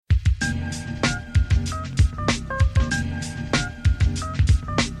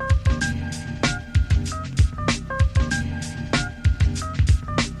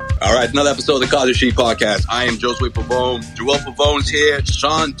All right, another episode of the College Sheet Podcast. I am Josue Pavone. Joel Pavone's here.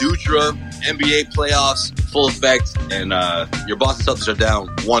 Sean Dutra. NBA playoffs, full effect. And your Boston Celtics are down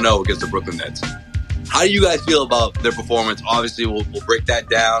 1-0 against the Brooklyn Nets. How do you guys feel about their performance? Obviously, we'll break that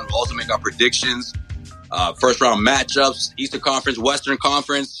down. We'll also make our predictions. First round matchups, Eastern Conference, Western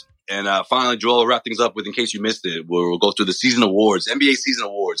Conference. And finally, Joel will wrap things up with, in case you missed it, we'll go through the season awards, NBA season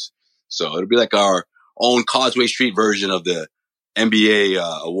awards. So it'll be like our own Causeway Street version of the NBA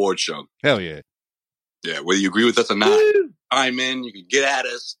award show. Hell yeah. Yeah, whether you agree with us or not, chime in. You can get at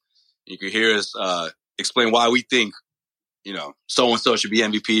us. You can hear us explain why we think, so-and-so should be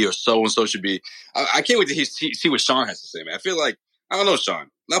MVP or so-and-so should be. I can't wait to see what Sean has to say, man. I feel like, I don't know, Sean.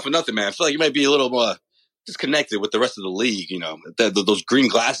 Not for nothing, man. I feel like you might be a little more disconnected with the rest of the league, those green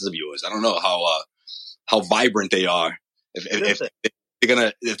glasses of yours. I don't know how vibrant they are. If they're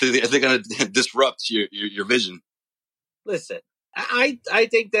gonna disrupt your vision. Listen, I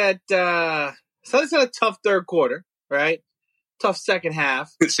think that Celtics had a tough third quarter, right? Tough second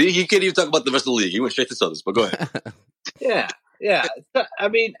half. See, you can't even talk about the rest of the league. You went straight to Celtics, but go ahead. Yeah. I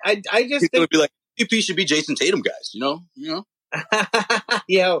mean, I just think it would be like MVP should be Jason Tatum, guys.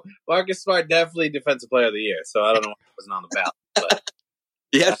 Yeah, Marcus Smart definitely Defensive Player of the Year. So I don't know why he wasn't on the ballot. But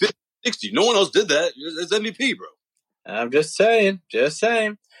he had 50-60. No one else did that. It's MVP, bro. I'm just saying.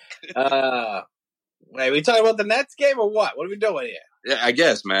 Wait, we talking about the Nets game or what? What are we doing here? Yeah, I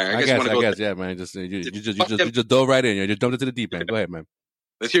guess, man. I guess, yeah, man. You just dove right in. You just dumped into the deep end. Go ahead, man.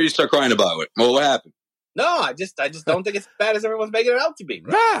 Let's hear you start crying about it. Well, what happened? No, I just don't think it's as bad as everyone's making it out to be.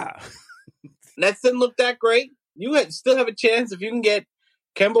 Bro. Nah. Nets didn't look that great. You still have a chance if you can get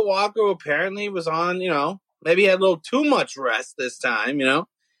Kemba Walker, who apparently was on, maybe he had a little too much rest this time,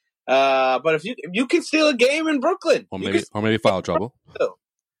 But if you can steal a game in Brooklyn, or maybe foul trouble,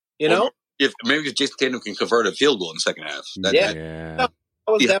 If Jason Tatum can convert a field goal in the second half. That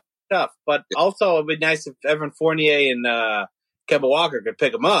was definitely tough. But also, it'd be nice if Evan Fournier and Kemba Walker could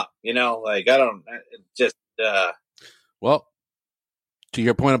pick him up. Well, to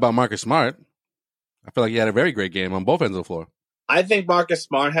your point about Marcus Smart, I feel like he had a very great game on both ends of the floor. I think Marcus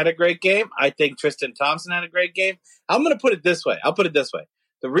Smart had a great game. I think Tristan Thompson had a great game. I'm going to put it this way. I'll put it this way.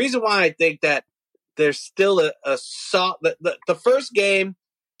 The reason why I think that there's still the first game,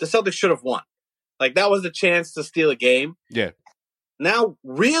 the Celtics should have won. Like, that was the chance to steal a game. Yeah. Now,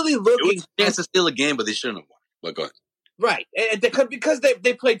 really looking... It was a chance to steal a game, but they shouldn't have won. But go ahead. Right. And because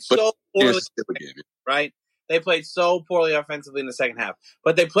they played so poorly. Right? They played so poorly offensively in the second half.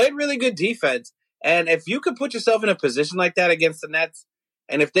 But they played really good defense. And if you could put yourself in a position like that against the Nets,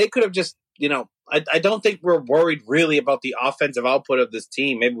 and if they could have just, I don't think we're worried really about the offensive output of this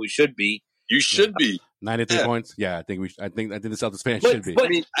team. Maybe we should be. You should be. 93 points. Yeah, I think the Celtics fans should be.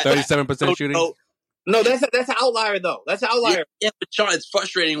 37% shooting. No, that's an outlier though. That's an outlier. Yeah, but Sean, it's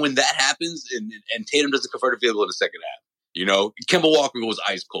frustrating when that happens and Tatum doesn't convert a field goal in the second half. Kemba Walker was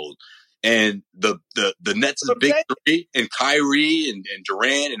ice cold, and the Nets' big three and Kyrie and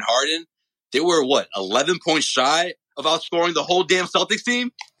Durant and Harden, they were 11 points shy of outscoring the whole damn Celtics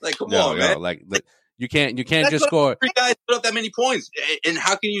team. Like, come on, man. Like you can't just score. Three guys put up that many points, and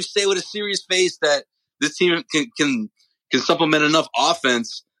how can you say with a serious face that this team can supplement enough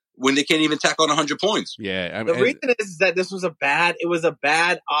offense when they can't even tack on 100 points? Yeah, the reason is that this was a bad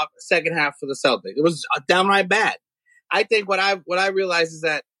second half for the Celtics. It was downright bad. I think what I realized is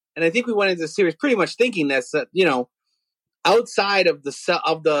that, and I think we went into the series pretty much thinking that outside of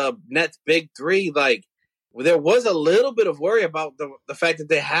the Nets' big three, like, there was a little bit of worry about the fact that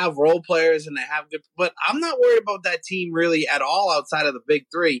they have role players and they have good, but I'm not worried about that team really at all outside of the big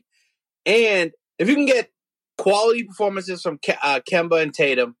three. And if you can get quality performances from Kemba and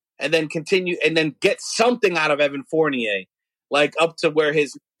Tatum, and then continue and then get something out of Evan Fournier, like up to where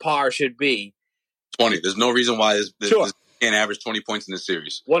his par should be. 20. There's no reason why this can't average 20 points in this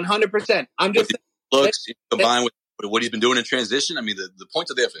series. 100%. I'm just looks combined with what he's been doing in transition. I mean, the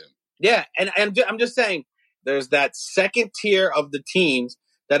points are there for him. Yeah, and I'm just saying, there's that second tier of the teams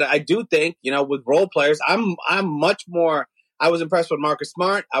that I do think, with role players, I'm much more. I was impressed with Marcus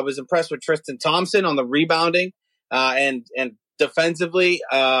Smart. I was impressed with Tristan Thompson on the rebounding, and defensively.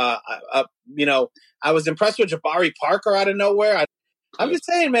 I was impressed with Jabari Parker out of nowhere. I'm just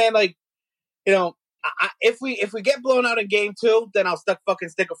saying, man, like, if we get blown out in game 2, then I'll stick a fork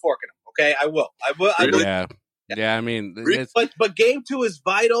in them. Okay, I will. Yeah. I mean, but game 2 is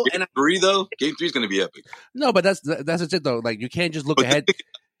vital. Game 3 though, game 3 is going to be epic. No, but that's it though. Like, you can't just look ahead.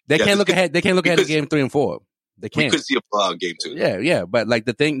 They can't look ahead. They can't look ahead to game 3 and 4. They can't. We could see a blowout game 2. Yeah. But like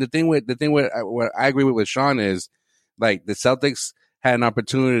the thing what I agree with Sean is, like, the Celtics had an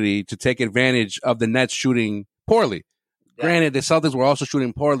opportunity to take advantage of the Nets shooting poorly. Granted, the Celtics were also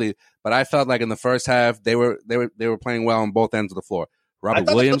shooting poorly, but I felt like in the first half they were playing well on both ends of the floor.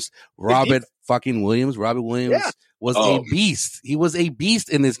 Robert Williams was a beast. He was a beast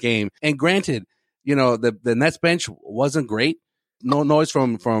in this game. And granted, the Nets bench wasn't great. No noise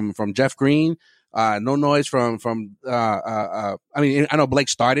from Jeff Green. No noise from I mean, I know Blake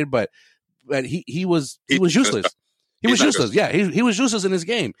started, but he was useless. He was useless. Yeah, he was useless in this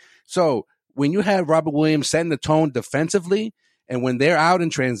game. So when you have Robert Williams setting the tone defensively, and when they're out in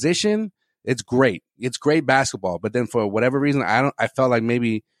transition, it's great. It's great basketball. But then for whatever reason, I felt like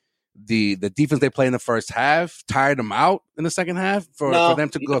maybe the defense they played in the first half tired them out in the second half for them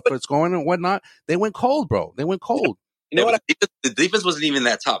to go for scoring and whatnot. They went cold, bro. They went cold. You know what? The defense wasn't even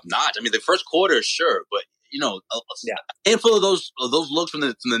that top notch. I mean, the first quarter, sure, but a handful of those looks from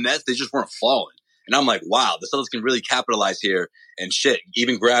the Nets, they just weren't falling. And I'm like, wow, the Celtics can really capitalize here and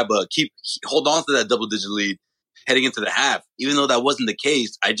even grab hold on to that double-digit lead heading into the half. Even though that wasn't the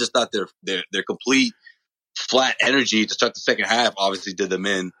case, I just thought their complete flat energy to start the second half obviously did them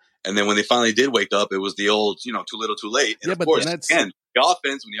in. And then when they finally did wake up, it was the old, too little, too late. And of course, again, the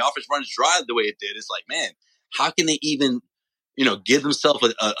offense, when the offense runs dry the way it did, it's like, man, how can they even give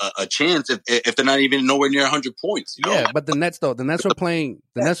themselves a chance if they're not even nowhere near 100 points? Yeah, but the Nets were playing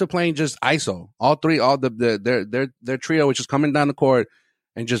just ISO. All three, their trio, which is coming down the court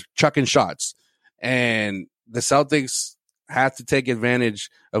and just chucking shots. And the Celtics have to take advantage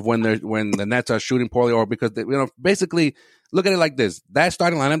of when the Nets are shooting poorly, or because basically look at it like this: that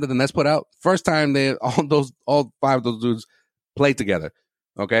starting lineup that the Nets put out, first time all five of those dudes played together.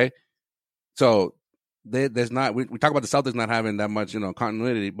 Okay, so. There's not. We talk about the Celtics not having that much,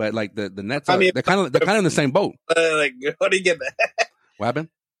 continuity, but like the Nets, they're kind of in the same boat. Like, what do you get that? What happened?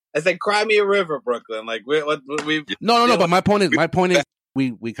 I said, "Cry me a river, Brooklyn." Like, what we? No. But my point is,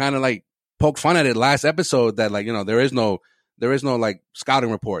 we kind of like poked fun at it last episode that like there is no like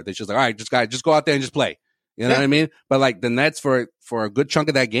scouting report. It's just like, all right, just go out there and just play. You know what I mean? But like the Nets for a good chunk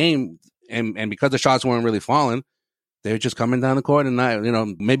of that game, and because the shots weren't really falling, they're just coming down the court and not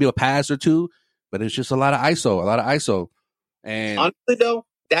maybe a pass or two. But it's just a lot of ISO. And honestly, though,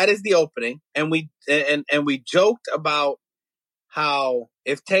 that is the opening. And we joked about how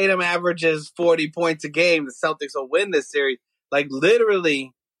if Tatum averages 40 points a game, the Celtics will win this series. Like,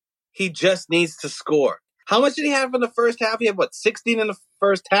 literally, he just needs to score. How much did he have in the first half? He had, 16 in the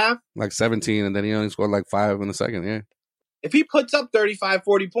first half? Like 17, and then he only scored like 5 in the second, yeah. If he puts up 35,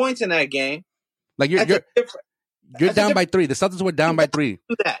 40 points in that game, like you're down by 3. The Celtics were down by 3.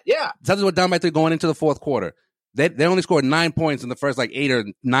 Do that, yeah. The Celtics were down by 3 going into the fourth quarter. They only scored 9 points in the first 8 or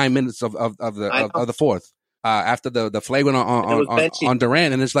 9 minutes of the fourth. After the flagrant on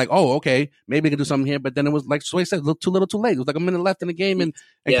Durant, and it's like, oh, okay, maybe we can do something here. But then it was like Sway said, too little, too late. It was like a minute left in the game, and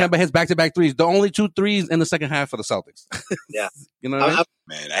Kemba hits back-to-back threes. The only 2 threes in the second half for the Celtics. Yeah, you know what I mean?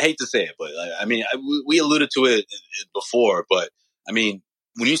 Man, I hate to say it, but I mean, we alluded to it before, but I mean,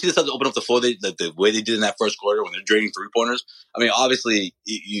 when you see the Celtics open up the floor, the way they did in that first quarter when they're draining 3-pointers, I mean, obviously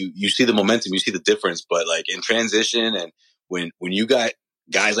you see the momentum, you see the difference, but like in transition and when you got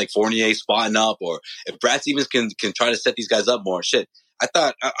guys like Fournier spotting up, or if Brad Stevens can try to set these guys up more, shit.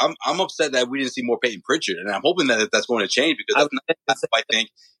 I'm upset that we didn't see more Peyton Pritchard, and I'm hoping that that's going to change because that's I think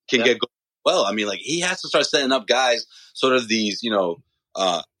can get going well. I mean, like he has to start setting up guys, sort of these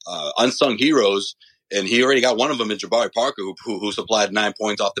unsung heroes. And he already got one of them in Jabari Parker, who supplied 9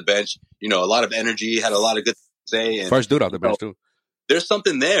 points off the bench. A lot of energy, had a lot of good to say. And, first dude off the bench, too. There's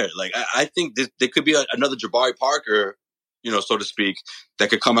something there. Like, I think there could be another Jabari Parker, so to speak, that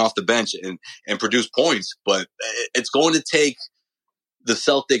could come off the bench and produce points. But it's going to take the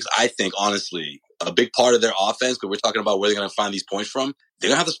Celtics, I think, honestly, a big part of their offense, because we're talking about where they're going to find these points from. They're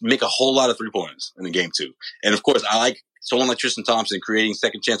going to have to make a whole lot of 3-pointers in the game, too. And, of course, I like someone like Tristan Thompson creating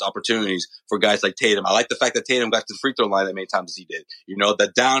second chance opportunities for guys like Tatum. I like the fact that Tatum got to the free throw line that many times as he did.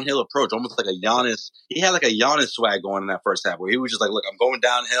 The downhill approach, almost like a Giannis. He had like a Giannis swag going in that first half where he was just like, look, I'm going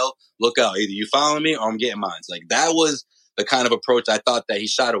downhill. Look out. Either you following me or I'm getting mine. Like that was the kind of approach I thought that he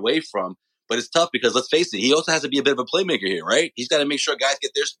shied away from. But it's tough because let's face it, he also has to be a bit of a playmaker here, right? He's got to make sure guys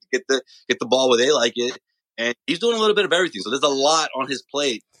get the ball where they like it. And he's doing a little bit of everything. So there's a lot on his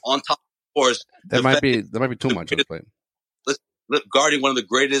plate on top, of course. There might be too much on his plate. Guarding one of the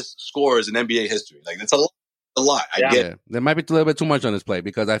greatest scorers in NBA history. Like that's a lot. I get it. There might be a little bit too much on his plate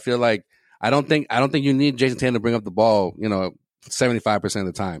because I feel like I don't think you need Jason Tatum to bring up the ball, 75% of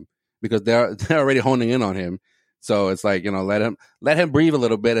the time because they're already honing in on him. So it's like, let him breathe a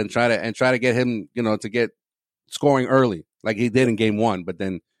little bit and try to get him, to get scoring early like he did in game 1, but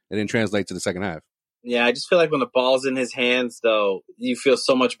then it didn't translate to the second half. Yeah, I just feel like when the ball's in his hands, though, you feel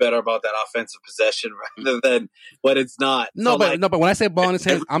so much better about that offensive possession rather than when it's not. No, So, but when I say ball in his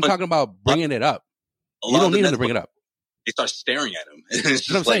hands, I'm talking about bringing it up. You don't need him to bring it up. They start staring at him. It's That's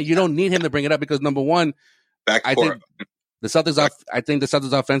what I'm saying. You don't need him to bring it up because number one, I think the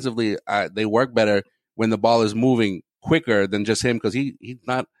Celtics offensively, they work better when the ball is moving quicker than just him because he's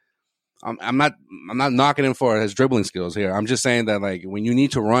not. I'm not knocking him for his dribbling skills here. I'm just saying that like when you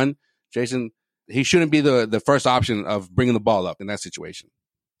need to run, Jason, he shouldn't be the first option of bringing the ball up in that situation.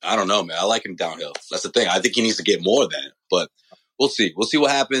 I don't know, man. I like him downhill. That's the thing. I think he needs to get more than it, but we'll see. We'll see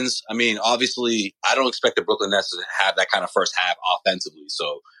what happens. I mean, obviously, I don't expect the Brooklyn Nets to have that kind of first half offensively.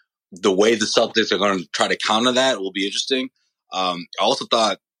 So the way the Celtics are going to try to counter that will be interesting. I also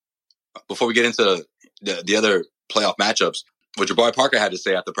thought, before we get into the other playoff matchups, what Jabari Parker had to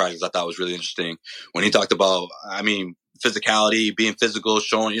say after practice, I thought was really interesting when he talked about, I mean, physicality, being physical,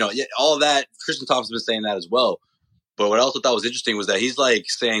 showing, all of that. Tristan Thompson's been saying that as well. But what I also thought was interesting was that he's like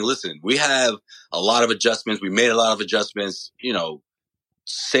saying, listen, we have a lot of adjustments. We made a lot of adjustments,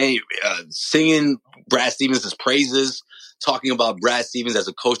 singing Brad Stevens' praises, talking about Brad Stevens as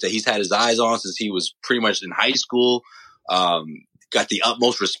a coach that he's had his eyes on since he was pretty much in high school, got the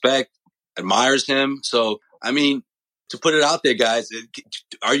utmost respect, admires him. So, I mean, to put it out there, guys,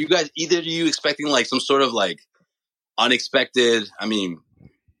 are you guys, either of you expecting like some sort of like unexpected, I mean,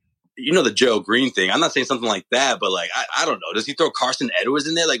 the Joe Green thing. I'm not saying something like that, but like, I don't know. Does he throw Carson Edwards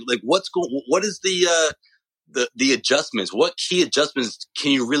in there? Like what is the adjustments? What key adjustments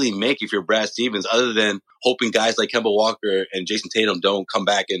can you really make if you're Brad Stevens other than hoping guys like Kemba Walker and Jason Tatum don't come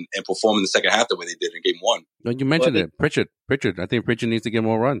back and perform in the second half the way they did in game one? Well, you mentioned it. Pritchard. I think Pritchard needs to get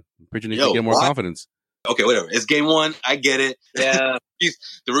more run. Pritchard needs to get more confidence. Okay, whatever. It's game one. I get it. Yeah.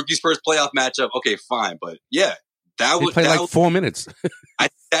 The rookie's first playoff matchup. Okay, fine. But yeah, he played like 4 minutes.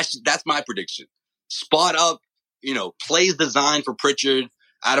 That's my prediction. Spot up, plays designed for Pritchard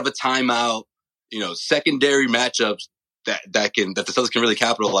out of a timeout, secondary matchups that the Celtics can really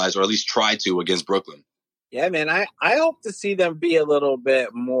capitalize or at least try to against Brooklyn. Yeah, man. I hope to see them be a little bit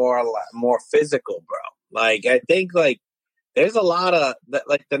more physical, bro. Like, I think like there's a lot of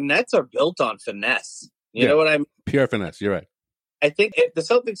like the Nets are built on finesse. You know what I mean? Pure finesse. You're right. I think if the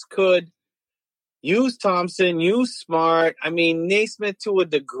Celtics could use Thompson, use Smart. I mean, Naismith to a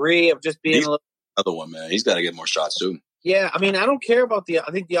degree of just being another one, man. He's got to get more shots too. Yeah, I mean, I don't care about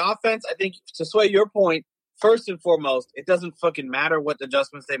I think the offense. I think to sway your point, first and foremost, it doesn't fucking matter what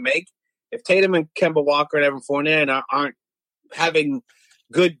adjustments they make. If Tatum and Kemba Walker and Evan Fournier aren't having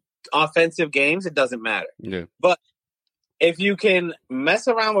good offensive games, it doesn't matter. Yeah. But if you can mess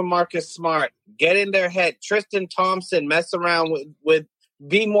around with Marcus Smart, get in their head, Tristan Thompson, mess around with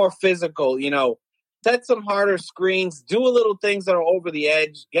be more physical, set some harder screens, do a little things that are over the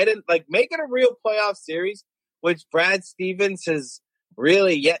edge, make it a real playoff series, which Brad Stevens has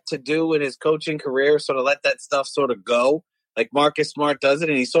really yet to do in his coaching career, sort of let that stuff sort of go. Like Marcus Smart does it,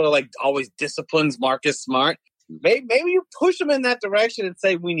 and he sort of like always disciplines Marcus Smart. Maybe you push him in that direction and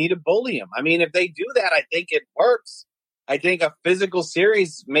say, we need to bully him. I mean, if they do that, I think it works. I think a physical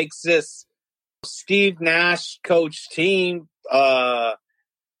series makes this Steve Nash coach team,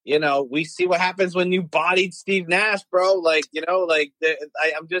 we see what happens when you bodied Steve Nash, bro. Like,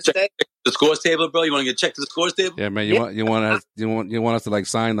 I'm just saying. The scores table, bro. You want to get checked to the scores table? Yeah, man. You want us to like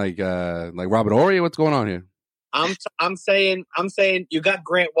sign like Robert Horry? What's going on here? I'm saying you got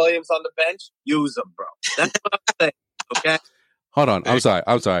Grant Williams on the bench. Use him, bro. That's what I'm saying. Okay. Hold on. I'm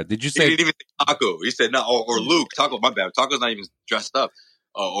sorry. Did you say? He didn't even say Taco. He said no, or Luke. Taco. My bad. Taco's not even dressed up.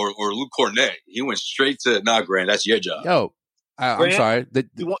 Or Luke Cornett. He went straight to Grant. That's your job. Yo. I'm sorry. Did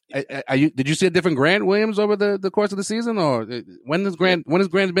you see a different Grant Williams over the course of the season, or when has Grant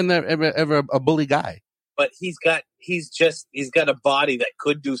been there ever a bully guy? But he's got a body that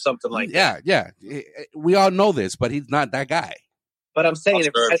could do something like that. Yeah. We all know this, but he's not that guy. But I'm saying,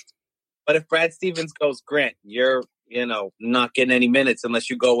 if Brad Stevens goes, Grant, you're not getting any minutes unless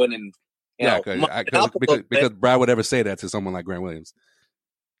you go in and because Brad would ever say that to someone like Grant Williams.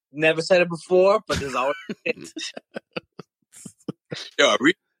 Never said it before, but there's always. Yo, are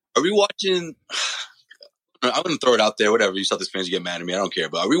we watching? I'm gonna throw it out there. Whatever, you Celtics fans, you get mad at me. I don't care.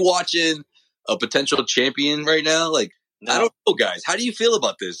 But are we watching a potential champion right now? Like, no. I don't know, guys. How do you feel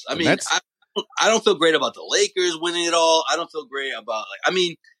about this? I mean, I don't feel great about the Lakers winning it all. I don't feel great about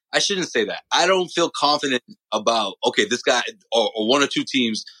I shouldn't say that. I don't feel confident about this guy or one or two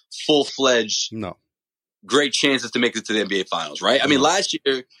teams full-fledged. No, great chances to make it to the NBA Finals, right? I mean, last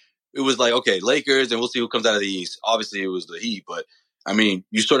year it was like Lakers, and we'll see who comes out of the East. Obviously, it was the Heat, but I mean,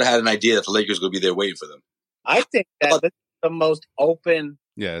 you sort of had an idea that the Lakers would be there waiting for them. I think that's the most open.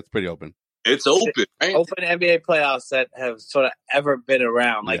 Yeah, it's pretty open. It's open, right? Open NBA playoffs that have sort of ever been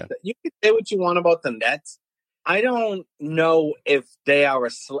around. Like you can say what you want about the Nets. I don't know if they are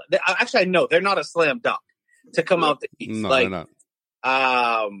actually, I know they're not a slam dunk to come out the East. No, like, they're not.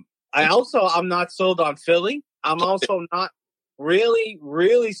 I'm not sold on Philly. I'm also not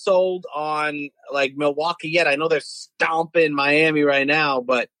really sold on like Milwaukee yet. I know they're stomping Miami right now,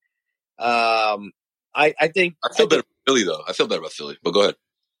 but I think I feel better about Philly though. I feel better about Philly, but go ahead.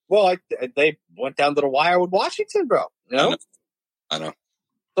 Well, they went down to the wire with Washington, bro. You know? I know.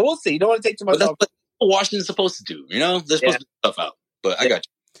 So we'll see. You don't want to take too much off. What Washington's supposed to do, you know? They're supposed to put stuff out. But I got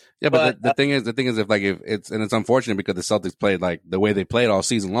you. Yeah, but the thing is, if it's unfortunate because the Celtics played like the way they played all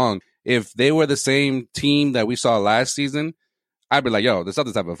season long. If they were the same team that we saw last season, I'd be like, yo, the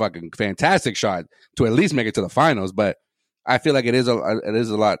Celtics have a fucking fantastic shot to at least make it to the finals. But I feel like it is a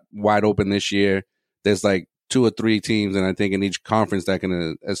lot wide open this year. There's like 2 or 3 teams, and I think in each conference that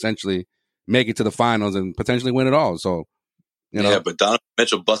can essentially make it to the finals and potentially win it all. So, you know. Yeah, but Donovan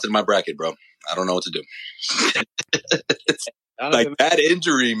Mitchell busted my bracket, bro. I don't know what to do. Like that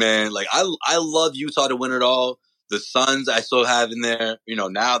injury, man. Like I love Utah to win it all. The Suns I still have in there. You know,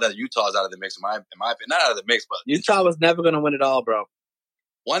 now that Utah's out of the mix, in my opinion, not out of the mix, but Utah was never going to win it all, bro.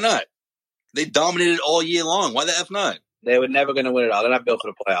 Why not? They dominated all year long. Why the F not? They were never going to win it all. They're not built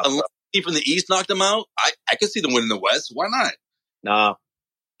for the playoffs. Unless team from the East knocked them out, I could see them winning the West. Why not? No.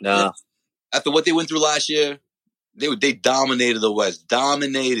 Yeah. After what they went through last year, they dominated the West,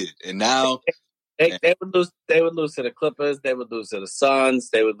 dominated, and now they would lose. They would lose to the Clippers. They would lose to the Suns.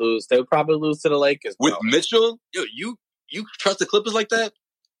 They would probably lose to the Lakers. With Mitchell, yo, you trust the Clippers like that?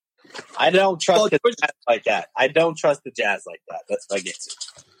 I don't trust the Jazz like that. I don't trust the Jazz like that. That's what I get to.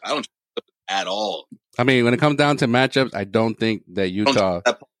 I don't trust them at all. I mean, when it comes down to matchups, I don't think that Utah.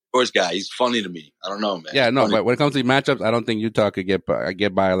 That George guy, he's funny to me. I don't know, man. Yeah, no, funny. but when it comes to matchups, I don't think Utah could get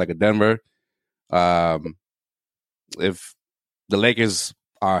by like a Denver. If the Lakers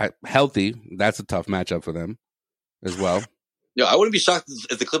are healthy, that's a tough matchup for them as well. Yo, I wouldn't be shocked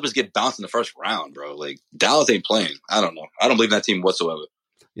if the Clippers get bounced in the first round, bro. Like, Dallas ain't playing. I don't know. I don't believe in that team whatsoever.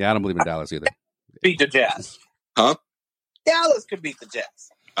 Yeah, I don't believe in Dallas either. Beat the Jazz. Huh? Dallas could beat the Jazz.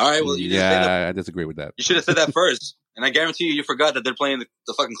 All right, well, I disagree with that. You should have said that first. And I guarantee you forgot that they're playing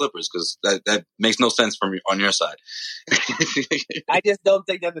the fucking Clippers because that makes no sense on your side. I just don't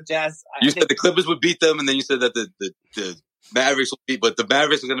think that the Jazz... You said the Clippers would beat them, and then you said that the Mavericks will beat... But the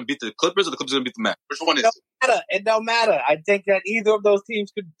Mavericks are going to beat the Clippers, or the Clippers are going to beat the Mavericks? Which one is it? It don't matter. I think that either of those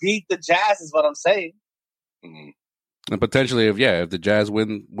teams could beat the Jazz is what I'm saying. Mm-hmm. And potentially, if the Jazz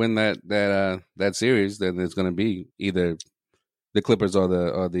win that series, then it's going to be either the Clippers or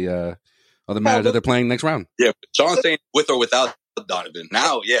the Mavericks that they're playing next round. Yeah, Sean's saying with or without Donovan.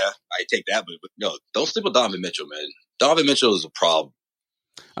 Now, yeah, I take that, but no, don't sleep with Donovan Mitchell, man. Donovan Mitchell is a problem.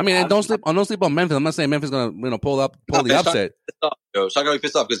 I mean, and don't sleep on Memphis. I'm not saying Memphis is going to pull the upset. Sean's going to be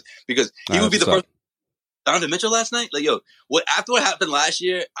pissed off because he would be the first. Donovan Mitchell last night, like after what happened last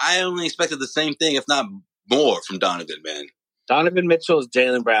year, I only expected the same thing, if not more, from Donovan, man. Donovan Mitchell is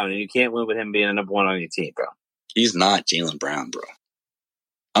Jaylen Brown, and you can't win with him being a number one on your team, bro. He's not Jaylen Brown, bro.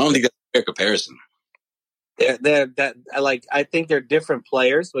 I don't think that's a fair comparison. I think they're different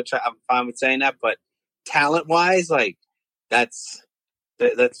players, which I'm fine with saying that, but talent wise, like that's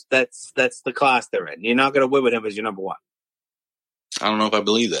the class they're in. You're not going to win with him as your number one. I don't know if I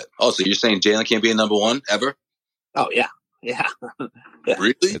believe that. Oh, so you're saying Jaylen can't be a number one ever? Oh yeah. Yeah.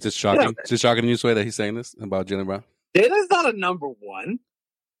 Really? It's just shocking. Yeah. It's just shocking to you, Sway, that he's saying this about Jaylen Brown. Jaylen's not a number one.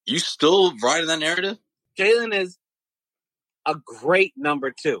 You still riding that narrative? Jaylen is a great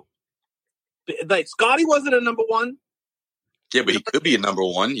number two. Like Scottie wasn't a number one. Yeah, but he could be a number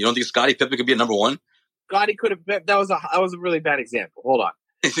one. You don't think Scottie Pippen could be a number one? Scottie could have. That was a really bad example. Hold on.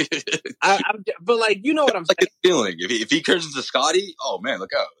 But like, you know what I'm saying? Like his feeling. If he turns into Scottie, oh man,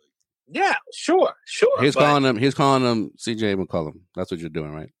 look out. Yeah, sure. He's calling him CJ McCollum. That's what you're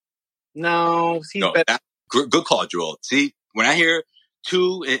doing, right? No, better. Good call, Joel. See, when I hear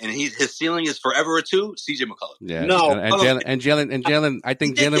two and his ceiling is forever a two, CJ McCollum. Yeah, no, and Jaylen. I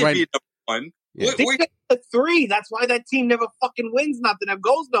think Jaylen right. One. Yeah. CJ's a 3. That's why that team never fucking wins nothing. That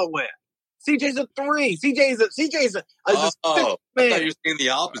goes nowhere. CJ's a 3. CJ's a I thought you were saying the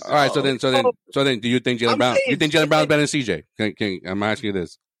opposite. All right, so then, do you think Jaylen Brown? You think Jaylen Brown's better than CJ? I'm asking you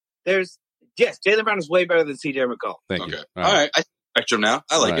this. Jaylen Brown is way better than CJ McCollum. Thank you. All right. I spectrum now.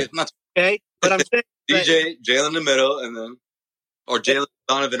 I like it. Not okay, but I'm saying CJ, Jaylen in the middle, and then or Jaylen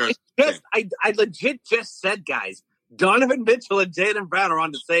Donovan. I legit just said, guys, Donovan Mitchell and Jaylen Brown are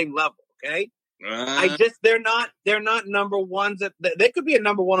on the same level. Okay, they're not number ones. They could be a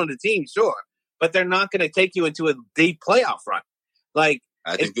number one on the team, sure, but they're not going to take you into a deep playoff run. Like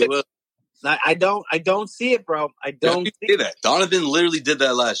I think they will. I don't see it, bro. I don't see that. Donovan literally did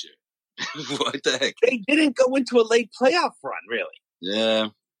that last year. What the heck? They didn't go into a late playoff run, really. Yeah.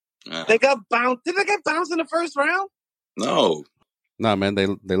 They got bounced. Did they get bounced in the first round? No. No, man,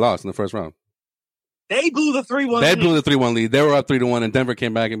 they lost in the first round. They blew the 3-1 They lead. blew the 3-1 lead. They were up 3-1, and Denver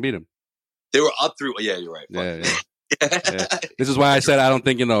came back and beat them. They were up 3. Yeah, you're right. Yeah. This is why I said I don't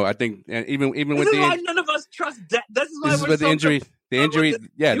think, I think even with this is why none of us trust that. This is why with the injury,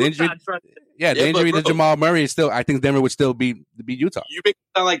 to Jamal Murray is still, I think Denver would still beat Utah. You make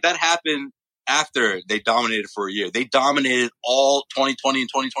it sound like that happened after they dominated for a year. They dominated all 2020 and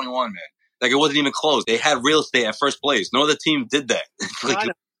 2021, man. Like, it wasn't even close. They had real estate at first place. No other team did that.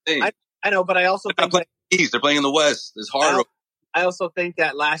 I know, but I also think they're playing in the East. They're playing in the West. It's hard. I also think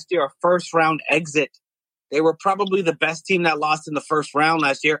that last year, a first round exit, they were probably the best team that lost in the first round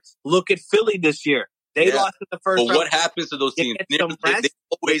last year. Look at Philly this year. They lost in the first round. But what happens to those teams? They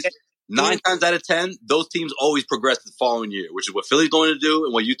always, 9 times out of 10, those teams always progress the following year, which is what Philly's going to do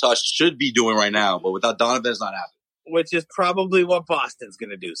and what Utah should be doing right now. But without Donovan, it's not happening. Which is probably what Boston's going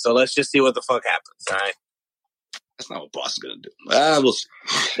to do. So let's just see what the fuck happens, all right? That's not what Boston's going to do. We'll see.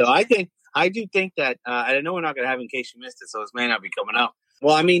 So I do think that, I know we're not going to have in case you missed it, so this may not be coming out.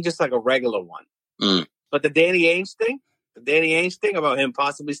 Well, I mean, just like a regular one. But the Danny Ainge thing about him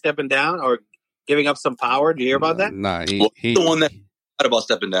possibly stepping down or giving up some power. Do you hear about that? Nah, he's the one that thought about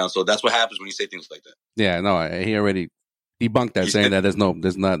stepping down. So that's what happens when you say things like that. Yeah, no, he already debunked that, saying that there's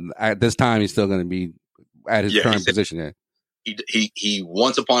not at this time he's still going to be at his current position. Yeah. He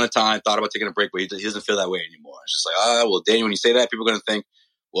once upon a time thought about taking a break, but he doesn't feel that way anymore. It's just like, well, Danny, when you say that, people are going to think,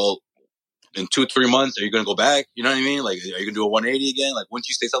 well, in 2-3 months, are you going to go back? You know what I mean? Like, are you going to do a 180 again? Like, wouldn't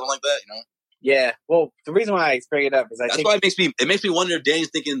you say something like that? Yeah. Well, the reason why I bring it up is that's why it makes me wonder if Danny's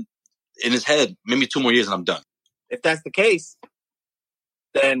thinking in his head, maybe 2 more years and I'm done. If that's the case,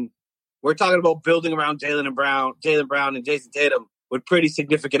 then we're talking about building around Jaylen Brown and Jason Tatum with pretty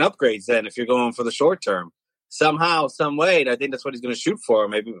significant upgrades. Then, if you're going for the short term, somehow, some way, I think that's what he's going to shoot for.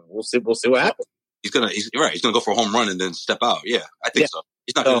 Maybe we'll see what happens. He's right. He's gonna go for a home run and then step out. Yeah, I think so.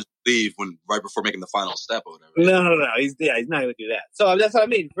 He's not gonna leave right before making the final step or whatever. No. He's not gonna do that. So that's what I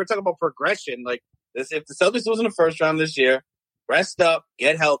mean. If we're talking about progression, like this. If the Celtics lose in the first round this year, rest up,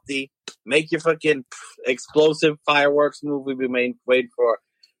 get healthy, make your fucking explosive fireworks move we've been waiting for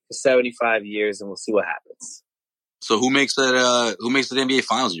 75 years, and we'll see what happens. So who makes that? Who makes the NBA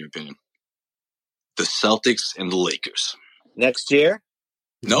Finals in your opinion? The Celtics and the Lakers next year.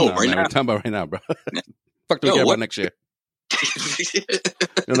 No, right now. We're talking about right now, bro. Fuck do we care about next year? You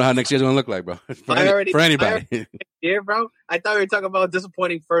don't know how next year's going to look like, bro. For anybody. Yeah, bro. I thought we were talking about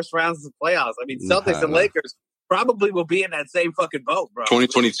disappointing first rounds of the playoffs. I mean, Celtics and Lakers probably will be in that same fucking boat, bro.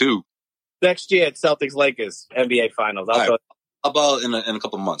 2022. Next year, it's Celtics-Lakers NBA Finals. How about in a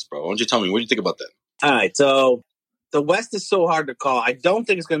couple of months, bro? Why don't you tell me? What do you think about that? All right, so the West is so hard to call. I don't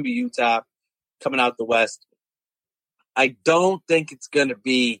think it's going to be Utah coming out the West. I don't think it's going to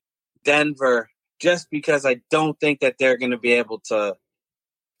be Denver just because I don't think that they're going to be able to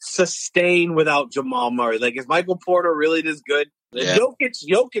sustain without Jamal Murray. Like, is Michael Porter really this good? Yeah.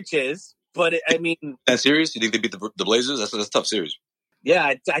 Jokic is, but I mean... That series? You think they beat the Blazers? That's a tough series.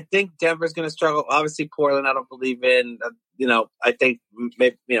 Yeah, I think Denver's going to struggle. Obviously, Portland I don't believe in. I think,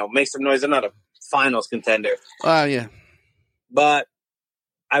 maybe, make some noise. Another finals contender. Yeah. But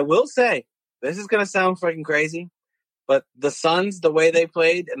I will say, this is going to sound freaking crazy, but the Suns, the way they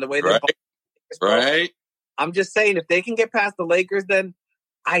played and the way they right. I'm just saying, if they can get past the Lakers, then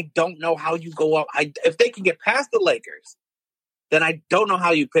I don't know how you go up. If they can get past the Lakers, then I don't know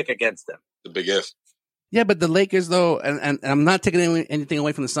how you pick against them. The big if. Yeah, but the Lakers, though, and I'm not taking anything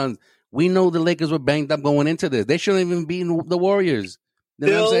away from the Suns. We know the Lakers were banged up going into this. They shouldn't even be the Warriors. You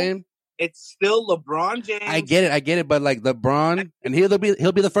know what I'm saying? It's still LeBron James. I get it. But like LeBron, and he'll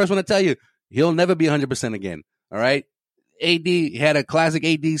be the first one to tell you he'll never be 100% again. All right. AD had a classic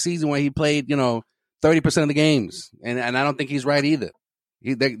AD season where he played, 30% of the games, and I don't think he's right either.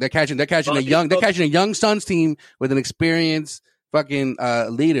 They're catching a young Suns team with an experienced fucking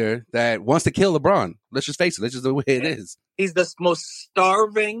leader that wants to kill LeBron. Let's just face it. That's just the way it is. He's the most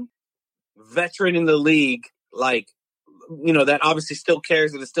starving veteran in the league. Like, that obviously still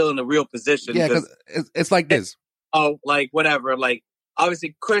cares and is still in the real position. Yeah, because it's like this. Oh, like whatever. Like,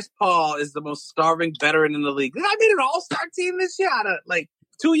 obviously, Chris Paul is the most starving veteran in the league. I made an all-star team this year out of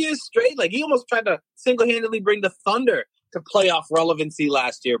 2 years straight. Like, he almost tried to single-handedly bring the Thunder to playoff relevancy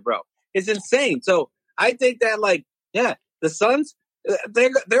last year, bro. It's insane. So I think that, the Suns,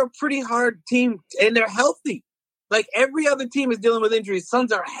 they're a pretty hard team, and they're healthy. Like, every other team is dealing with injuries.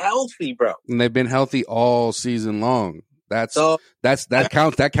 Suns are healthy, bro. And they've been healthy all season long. That So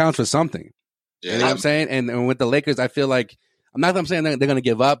counts. That counts for something. Yeah. You know what I'm saying? And with the Lakers, I feel like I'm saying they're going to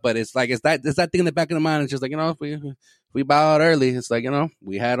give up, but it's like it's that thing in the back of the mind. It's just like, you know, if we bow out early, it's like, you know,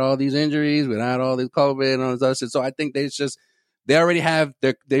 we had all these injuries, we had all this COVID and all this other shit. So I think they already have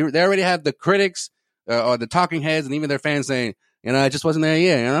the critics or the talking heads and even their fans saying, you know, it just wasn't their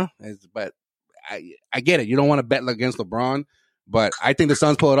year, you know. But I get it. You don't want to bet against LeBron, but I think the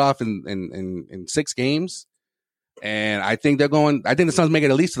Suns pull it off in 6 games. And I think the Suns make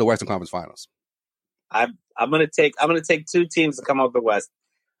it at least to the Western Conference Finals. I'm gonna take 2 teams to come out of the West.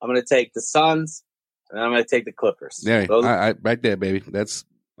 I'm gonna take the Suns, and I'm gonna take the Clippers. Yeah, right there, baby.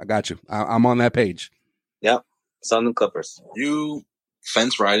 I got you. I'm on that page. Yep, Suns and Clippers. You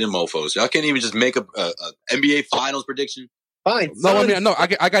fence riding mofos. Y'all can't even just make a NBA Finals prediction. Fine. No, I mean, no.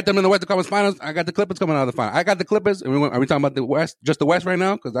 I got them in the Western Conference Finals. I got the Clippers coming out of the final. I got the Clippers. Are we talking about the West? Just the West right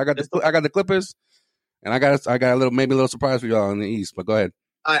now? Because I got the Clippers, and I got a little surprise for y'all in the East. But go ahead.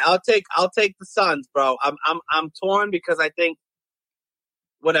 All right, I'll take the Suns, bro. I'm torn because I think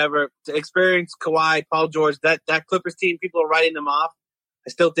whatever to experience Kawhi, Paul George, that Clippers team, people are writing them off.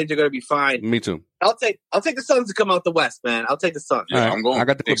 I still think they're going to be fine. Me too. I'll take the Suns to come out the West, man. I'll take the Suns. Yeah, right. I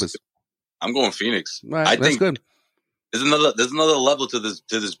got the Clippers. I'm going Phoenix. Right, I that's think good. There's another level to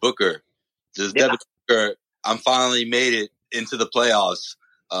this Booker. Devin Booker. I'm finally made it into the playoffs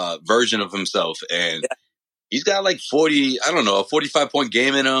version of himself, and he's got like 40. I don't know, a 45-point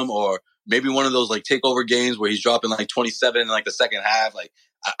game in him, or maybe one of those like takeover games where he's dropping like 27 in like the second half. Like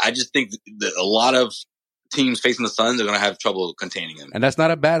I just think that a lot of teams facing the Suns are going to have trouble containing him. And that's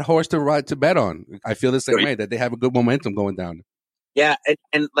not a bad horse to bet on. I feel the same way, that they have a good momentum going down. Yeah,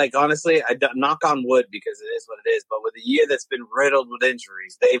 and like honestly, I don't, knock on wood because it is what it is. But with a year that's been riddled with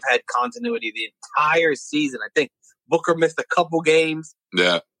injuries, they've had continuity the entire season. I think Booker missed a couple games.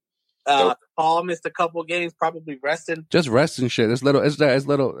 Yeah. Paul missed a couple games, probably resting. Just resting shit. They've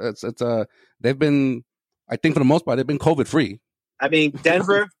been, I think for the most part, they've been COVID free. I mean,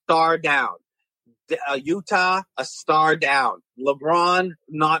 Denver, star down. Utah, a star down. LeBron,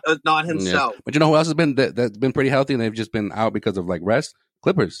 not himself. Yeah. But you know who else has been that's been pretty healthy and they've just been out because of like rest?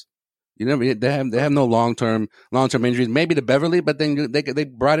 Clippers. They have no long term injuries. Maybe the Beverly, but then they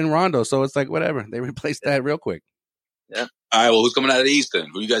brought in Rondo, so it's like whatever. They replaced that real quick. Yeah. All right. Well, who's coming out of the East then?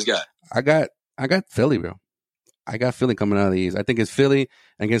 Who you guys got? I got Philly, bro. I got Philly coming out of the East. I think it's Philly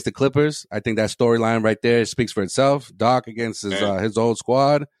against the Clippers. I think that storyline right there speaks for itself. Doc against his old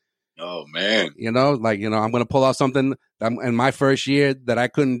squad. Oh man, I'm going to pull out something in my first year that I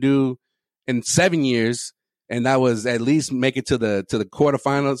couldn't do in 7 years, and that was at least make it to the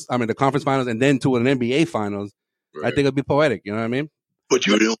quarterfinals. I mean, the conference finals, and then to an NBA finals. Right. I think it'd be poetic. You know what I mean? But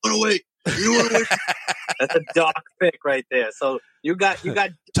you didn't want to wait. You didn't want to wait. That's a dark pick right there. So you got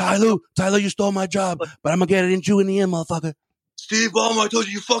Tyler, you stole my job, but I'm gonna get it in you in the end, motherfucker. Steve Ballmer, I told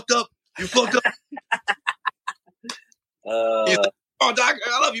you fucked up. You fucked up. Oh, Doc,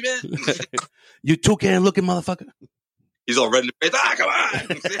 I love you, man. You toucan looking motherfucker. He's all red in the face. Come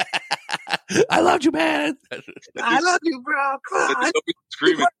on. I loved you, man. I love you, bro. Come on.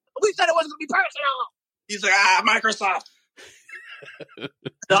 Screaming. We said it wasn't going to be personal. He's like, Microsoft.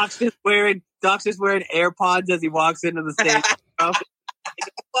 Doc's just wearing AirPods as he walks into the stage. Fuck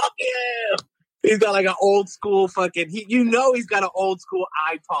you. He's got like an old school fucking. He's got an old school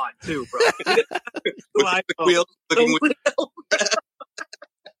iPod too, bro. Wheel.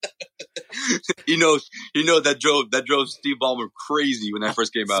 You know that drove Steve Ballmer crazy when that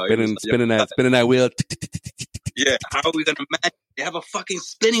first came out. Spinning that wheel. Yeah, how are we gonna match? They have a fucking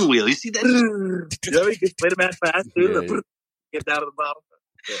spinning wheel. You see that? Yeah, you can spin them that fast too. Yeah. Get down to the bottom.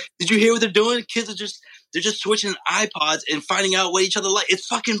 Yeah. Did you hear what they're doing? Kids are just switching iPods and finding out what each other like. It's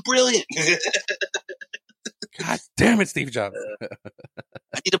fucking brilliant. God damn it, Steve Jobs.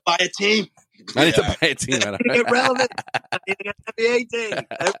 I need to buy a team. Get relevant. I need to get an NBA team.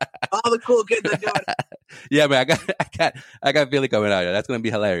 All the cool kids are doing it. Yeah, man, I got Philly coming out. That's going to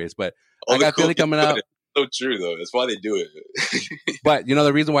be hilarious. But I got Philly coming out. So true, though. That's why they do it. But you know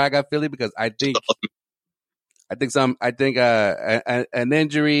the reason why I got Philly? Because I think an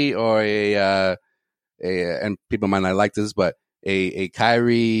injury or and people might not like this, but a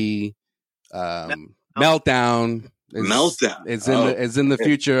Kyrie meltdown is in the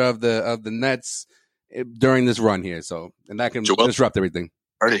future of the Nets during this run here. So, and that can disrupt everything.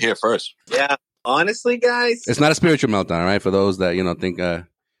 Heard it here first. Yeah, honestly, guys, it's not a spiritual meltdown, right? For those that think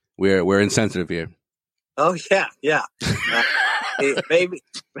we're insensitive here. Oh yeah. Maybe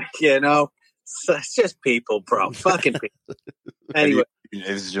it's just people, bro. Fucking people. Anyway.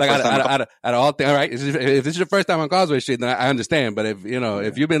 Out of all things, all right. If this is your first time on Causeway Street, then I understand. But if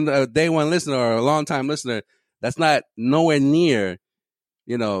you've been a day one listener or a long time listener, That's not nowhere near,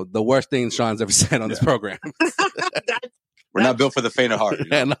 the worst thing Sean's ever said on this program. We're not built for the faint of heart.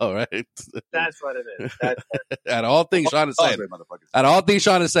 I know, right? That's what it is. That's out of all things Sean has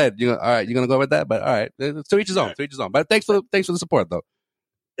said, all right, you're gonna go with that, but all right, to each his own. But thanks for the support, though.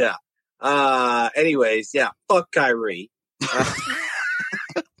 Yeah. Anyways, yeah. Fuck Kyrie.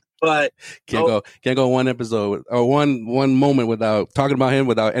 But can't go one episode or one moment without talking about him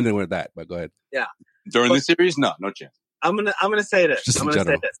without ending with that. But go ahead. Yeah. During the series, no chance. I'm gonna say this. Just I'm in gonna say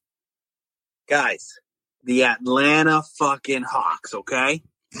general. this, guys. The Atlanta fucking Hawks, okay,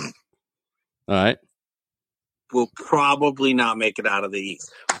 All right. will probably not make it out of the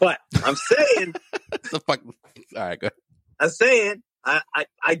East. But I'm saying, The fuck. All right, go ahead. I'm saying,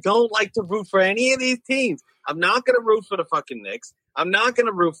 I don't like to root for any of these teams. I'm not gonna root for the fucking Knicks. I'm not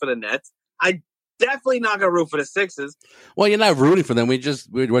gonna root for the Nets. I definitely not gonna root for the Sixers. Well, you're not rooting for them.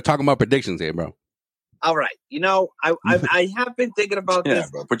 We're talking about predictions here, bro. All right, I have been thinking about Yeah, this.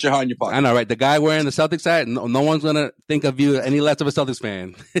 bro. Put your heart in your pocket. I know, right? The guy wearing the Celtics hat, no one's gonna think of you any less of a Celtics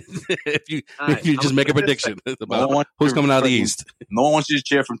fan if you just make a prediction about who's coming out of the East. No one wants you to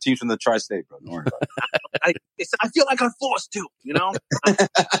cheer from teams from the tri-state, bro. Don't worry about it. I feel like I'm forced to,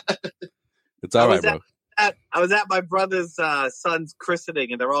 It's all right, bro. I was at my brother's son's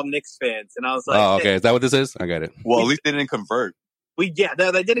christening, and they're all Knicks fans, and I was like, Oh, okay. Is that what this is? I got it. Well, at least they didn't convert. they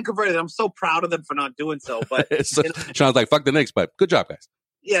didn't convert it. I'm so proud of them for not doing so. But Sean's like, fuck the Knicks, but good job, guys.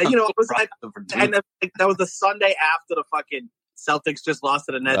 yeah, it was like, and that was the Sunday after the fucking Celtics just lost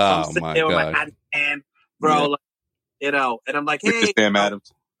to the Nets. Oh, I'm sitting my there with God. my hat in hand, bro, and I'm like, hey, Sam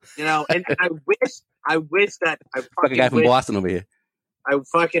Adams. and I wish that I Fucking guy fucking from wish, Boston over here. I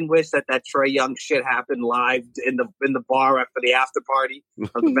fucking wish that Trae Young shit happened live in the bar after the after party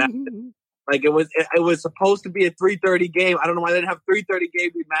of the basket. Like it was supposed to be a 3:30 game. I don't know why they didn't have 3:30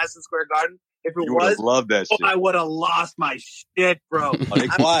 game in Madison Square Garden. If it You would have was, loved that shit. I would have lost my shit, bro. Oh, they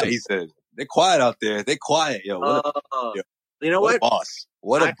quiet, he said. They're quiet out there. They're quiet, yo. You know What a what? boss.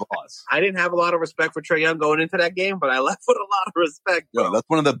 What a boss. I didn't have a lot of respect for Trae Young going into that game, but I left with a lot of respect, bro. Yo, that's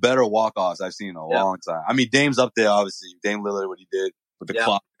one of the better walk-offs I've seen in a long time. I mean, Dame's up there, obviously. Dame Lillard, what he did with the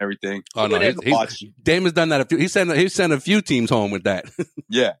clock and everything. Oh no, Dame has done that. He sent a few teams home with that.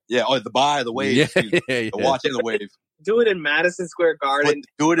 Yeah. Oh, the wave. Yeah. The watch and the wave. Do it in Madison Square Garden.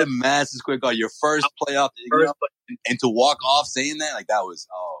 Do it in Madison Square Garden. Your first playoff, and to walk off saying that, like that was,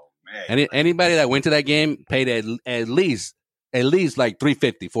 oh man. Anybody that went to that game paid at least like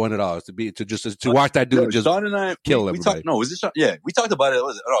 $350, $400 to watch that dude just Sean and I kill we everybody. talked. No, was this Sean? Yeah, we talked about it. It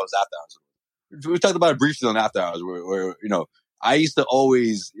was after hours. We talked about it briefly on after hours. Where I used to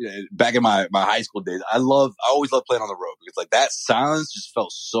always, back in my high school days, I always loved playing on the road because like that silence just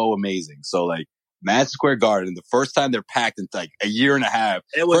felt so amazing. So like Madison Square Garden, the first time they're packed in like a year and a half,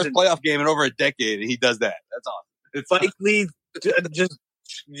 first playoff game in over a decade, and he does that. That's awesome. It's Spike Lee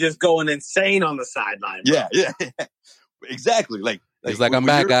just going insane on the sideline. Yeah, exactly. Like He's like, I'm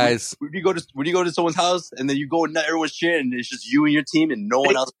back, guys. When you go to someone's house and then you go and everyone's cheering and it's just you and your team and no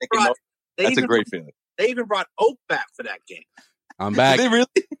one else making noise. That's a great feeling. They even brought Oak back for that game. I'm back. Did they really?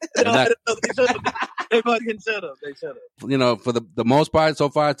 They fucking should have. They should have. For the most part so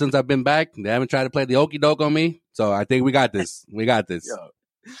far since I've been back, they haven't tried to play the okey doke on me. So I think we got this.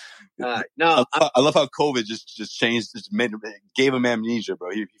 Yeah. No, I love how COVID just changed, gave him amnesia,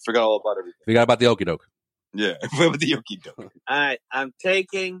 bro. He forgot all about everything. Forgot about the okey doke. Yeah, forgot about the okey doke. All right, I'm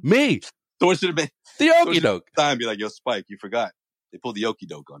taking me. So it should have been the okey doke. Time be like, yo, Spike, you forgot. They pulled the okey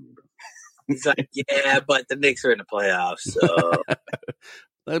doke on you, bro. He's like, yeah, but the Knicks are in the playoffs, so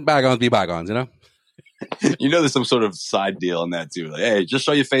Let bygones be bygones, There's some sort of side deal on that too. Like, hey, just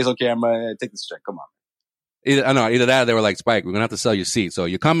show your face on camera. Hey, take this check. Come on. Either that or they were like, Spike, we're gonna have to sell your seat. So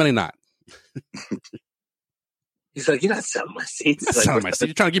you're coming or not? He's like, you're not selling my seats. Selling my seat.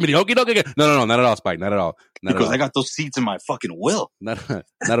 You're trying to give me the okey doke again? No, not at all, Spike. Not at all. Because I got those seats in my fucking will. Not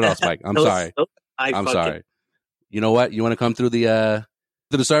at all, Spike. I'm sorry. I'm sorry. You know what? You want to come through the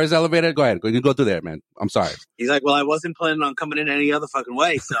service elevator? Go ahead. You can go through there, man. I'm sorry. He's like, well, I wasn't planning on coming in any other fucking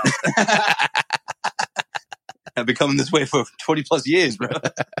way, so. I've been coming this way for 20 plus years, bro.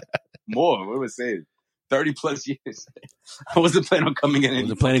 More. What was I saying? 30 plus years. I wasn't planning on coming in. I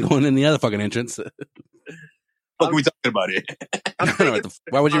wasn't planning on going in the other fucking entrance. What are we talking about here?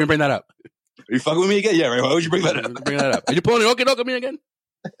 Why would you even bring that up? Are you fucking with me again? Yeah, right. Why would you bring that up? Are you pulling the okey doke on me again?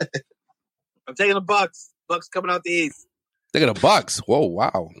 I'm taking the Bucks. Bucks coming out the East. Taking the Bucks. Whoa,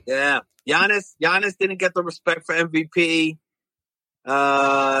 wow. Yeah. Giannis didn't get the respect for MVP.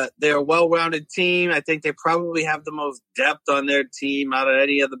 They're a well-rounded team. I think they probably have the most depth on their team out of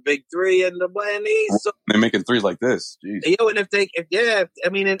any of the big three in the East. So, they're making threes like this. Jeez.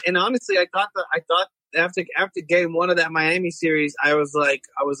 and honestly, I thought after game one of that Miami series, I was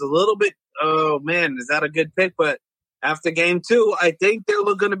a little bit, oh man, is that a good pick? But after game two, I think they're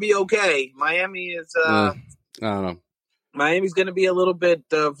going to be okay. Miami is, I don't know. Miami's going to be a little bit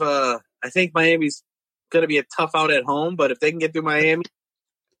of, I think Miami's going to be a tough out at home, but if they can get through Miami,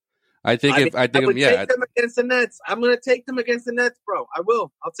 I would take them against the Nets. I'm going to take them against the Nets, bro. I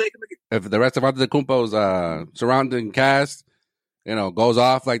will. I'll take them against. If the rest of Antetokounmpo's surrounding cast, goes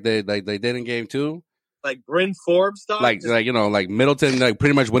off like they did in game two, like Bryn Forbes stuff, like Middleton, like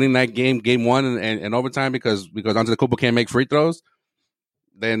pretty much winning that game one and overtime because Antetokounmpo can't make free throws.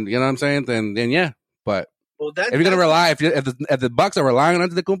 Then you know what I'm saying. Then yeah, but. Well, if you're gonna rely, if the Bucks are relying on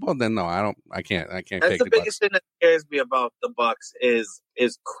Antetokounmpo, then no, I can't. That's take the biggest thing that scares me about the Bucks is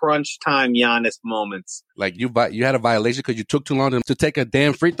crunch time Giannis moments. Like you had a violation because you took too long to take a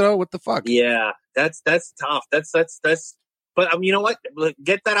damn free throw. What the fuck? Yeah, that's tough. That's. But you know what?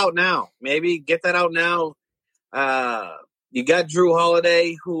 Get that out now. Maybe get that out now. You got Drew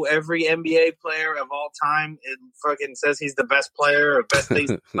Holiday, who every NBA player of all time fucking says he's the best player or best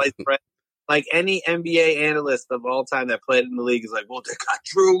thing played. Like any NBA analyst of all time that played in the league is like, well, they got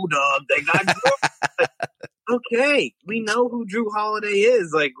Drew, dog. They got Drew. Okay, we know who Drew Holiday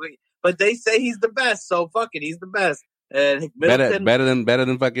is. But they say he's the best, so fuck it, he's the best. And better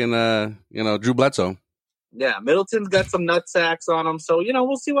than fucking Drew Bledsoe. Yeah, Middleton's got some nut sacks on him, so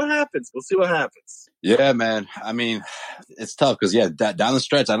we'll see what happens. Yeah, man. I mean, it's tough because down the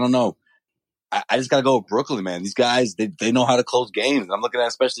stretch, I don't know. I just got to go with Brooklyn, man. These guys, they know how to close games. I'm looking at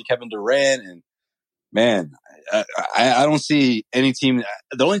especially Kevin Durant, and man, I don't see any team.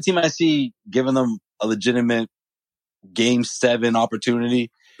 The only team I see giving them a legitimate Game 7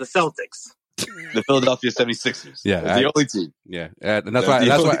 opportunity, the Celtics, the Philadelphia 76ers. Yeah, the only team. Yeah, and that's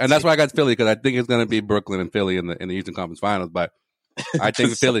why I got Philly because I think it's going to be Brooklyn and Philly in the Eastern Conference Finals. But I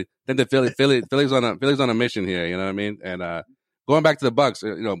think Philly's on a mission here. You know what I mean? And going back to the Bucks,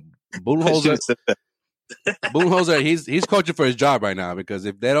 Budenholzer, he's coaching for his job right now because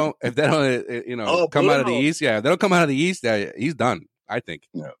if they don't come out of the East, if they don't come out of the East, he's done. I think.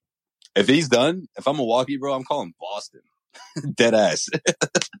 Yeah. If he's done, if I'm Milwaukee, bro, I'm calling Boston. Dead ass.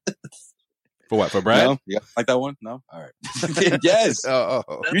 For what? For Brad? No? You like that one? No? All right. Yes.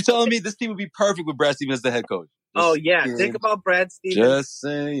 You're telling me this team would be perfect with Brad Stevens as the head coach? Think about Brad Stevens. Just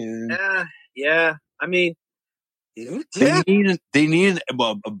saying. Yeah. I mean, they need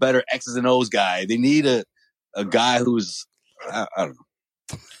a better X's and O's guy. They need a guy who's I don't know.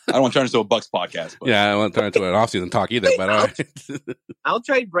 I don't want to turn into a Bucks podcast. But. Yeah, I don't want to turn into an offseason talk either. But all right. I'll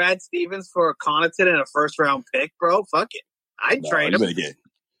trade Brad Stevens for Connaughton and a first-round pick, bro. Fuck it. I'd trade him. You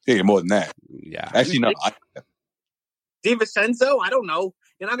get more than that. Yeah. Actually, no. DiVincenzo? I don't know.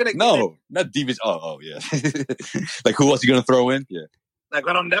 You're not gonna. No, not DiVincenzo. Oh, yeah. Like who else are you gonna throw in? Yeah. Like,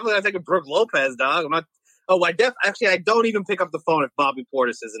 I'm definitely gonna take a Brook Lopez, dog. I'm not. Oh, I don't even pick up the phone if Bobby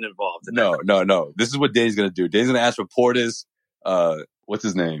Portis isn't involved. No. This is what Dave's going to do. Dave's going to ask for Portis. What's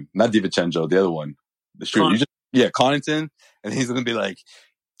his name? Not DiVincenzo, the other one. The shooter. Connaughton. And he's going to be like,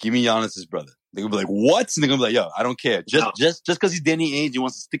 give me Giannis's brother. They're going to be like, what? And they're going to be like, yo, I don't care. Just because he's Danny Ainge, he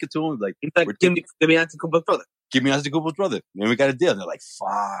wants to stick it to him. Like, give me Antetokounmpo's brother. Give me Antetokounmpo's brother. And we got a deal. And they're like,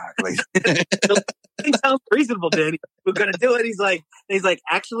 fuck. Like, it sounds reasonable, Danny. We're going to do it. He's like,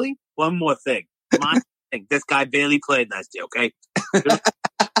 actually, one more thing. Come on. This guy barely played last year, okay?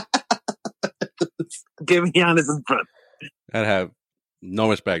 Give me Giannis's brother. I'd have no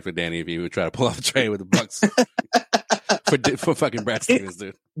respect for Danny if he would try to pull off a trade with the Bucks for fucking Brad Stevens,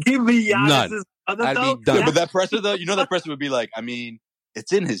 dude. Give me Giannis's brother. I'd be done. But that pressure, though, that pressper would be like, I mean,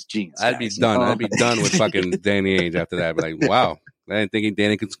 it's in his genes. I'd be done. I'd be done with fucking Danny Ainge after that. I'd be like, wow, I didn't think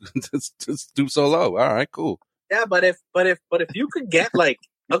Danny could stoop so low. All right, cool. Yeah, but if you could get like.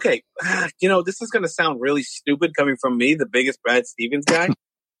 Okay, this is going to sound really stupid coming from me, the biggest Brad Stevens guy.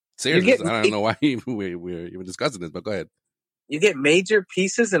 Seriously, I don't know why we're even discussing this, but go ahead. You get major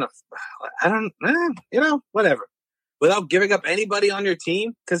pieces in whatever, without giving up anybody on your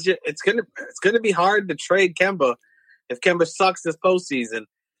team, because it's gonna be hard to trade Kemba if Kemba sucks this postseason.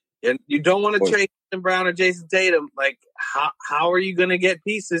 And you don't want to trade Jaylen Brown or Jason Tatum. Like, how are you going to get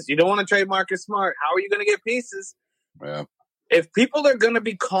pieces? You don't want to trade Marcus Smart. How are you going to get pieces? Yeah. If people are going to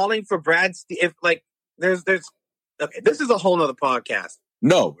be calling for Brad, this is a whole nother podcast.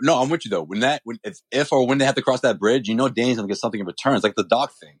 No, I'm with you though. When they have to cross that bridge, Danny's gonna get something in return. It's like the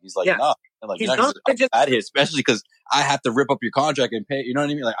Doc thing. He's like, no, like you're not gonna out here, especially because I have to rip up your contract and pay. You know what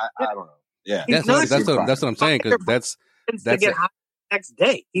I mean? Like, I don't know. Yeah, that's what I'm saying. Because that's next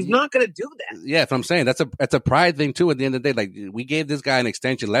day. He's not going to do that. Yeah, that's what I'm saying. That's a pride thing too. At the end of the day, like we gave this guy an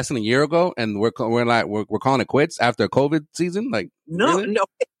extension less than a year ago, and we're calling it quits after a COVID season. Like really? No.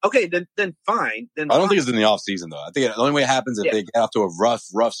 Okay, then fine. Then I don't think it's in the off season though. I think the only way it happens is if they get off to a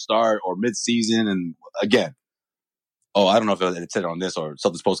rough start or mid season, and again, I don't know if it said it on this or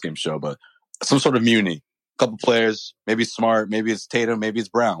something's post game show, but some sort of immunity. A couple players, maybe it's Smart, maybe it's Tatum, maybe it's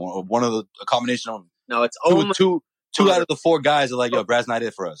Brown. One of a combination of it's two out of the 4 guys are like, yo, Brad's not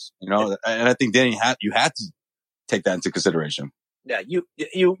it for us, you know. And I think then you have to take that into consideration. Yeah,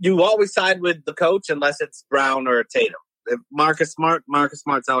 you always side with the coach unless it's Brown or Tatum. If Marcus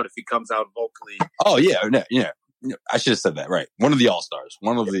Smart's out if he comes out vocally. Oh yeah. I should have said that right. One of the all stars,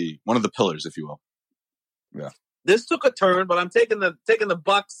 one of the pillars, if you will. Yeah. This took a turn, but I'm taking the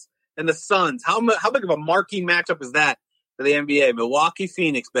Bucks and the Suns. How big of a marquee matchup is that for the NBA? Milwaukee,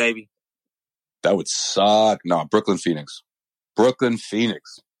 Phoenix, baby. That would suck. No, Brooklyn, Phoenix.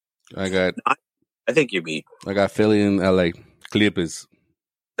 I think you beat. I got Philly and LA Clippers.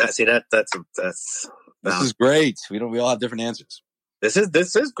 That's This is great. We all have different answers. This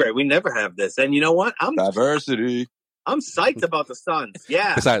is great. We never have this, and you know what? Diversity. I'm psyched about the Suns.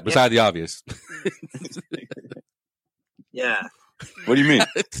 Yeah. Beside the obvious. Yeah. What do you mean?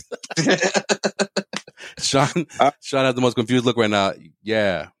 Sean has the most confused look right now.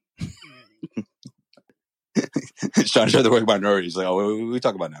 Yeah. Sean's trying to work minority. He's like, what are we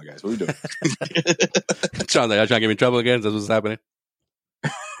talking about now, guys? What are we doing? Sean's like, y'all trying to get me in trouble again? That's what's happening?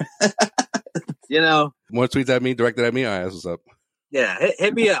 More tweets at me, directed at me? All right, that's what's up. Yeah,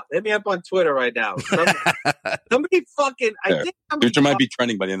 hit me up. Hit me up on Twitter right now. Somebody fucking... I think Future might be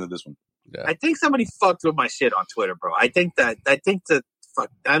trending by the end of this one. Yeah. I think somebody fucked with my shit on Twitter, bro. I'm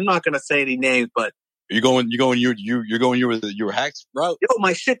not going to say any names, but... You're going your hacks, bro? Yo,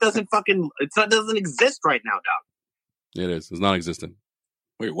 my shit doesn't exist right now, dog. It is. It's non-existent.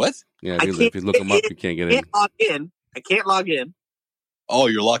 Wait, what? Yeah, if you look them up, you can't get in. I can't log in. Oh,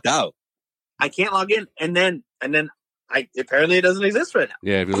 you're locked out. I can't log in, and then apparently it doesn't exist right now.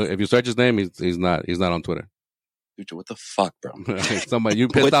 Yeah, if you search his name, he's not on Twitter. Future, what the fuck, bro? You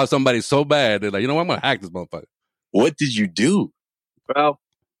pissed out somebody so bad, they're like, you know what, I'm gonna hack this motherfucker. What did you do, bro?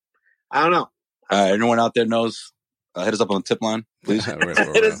 I don't know. Anyone out there knows? Hit us up on the tip line, please. Hit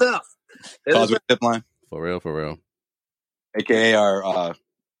us up. Causeway tip line. For real. AKA our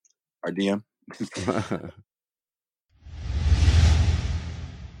DM.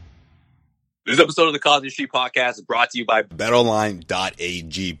 This episode of the Causeway Street Podcast is brought to you by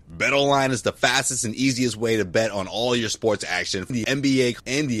BetOnline.ag. BetOnline is the fastest and easiest way to bet on all your sports action. The NBA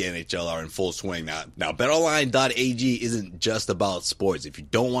and the NHL are in full swing now. Now, BetOnline.ag isn't just about sports. If you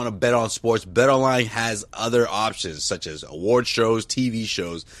don't want to bet on sports, BetOnline has other options such as award shows, TV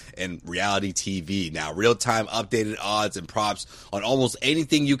shows, and reality TV. Now, real-time updated odds and props on almost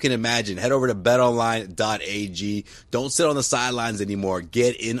anything you can imagine. Head over to BetOnline.ag. Don't sit on the sidelines anymore.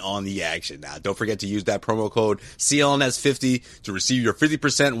 Get in on the action. Now, don't forget to use that promo code CLNS50 to receive your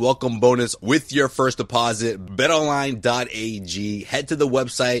 50% welcome bonus with your first deposit. BetOnline.ag. Head to the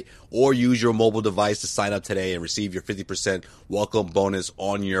website or use your mobile device to sign up today and receive your 50% welcome bonus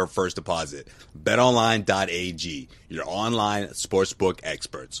on your first deposit. BetOnline.ag, your online sportsbook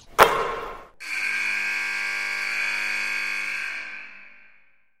experts.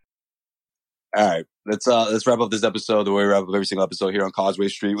 All right, let's wrap up this episode the way we wrap up every single episode here on Causeway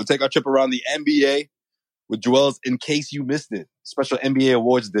Street. We'll take our trip around the NBA with Joel's In Case You Missed It, special NBA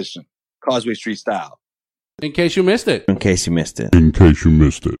Awards edition, Causeway Street style. In case you missed it. In case you missed it. In case you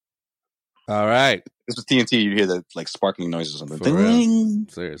missed it. All right. This was TNT. You hear the sparkling noise or something. For real.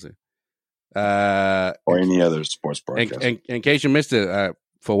 Seriously. Or any other sports broadcast. In case you missed it,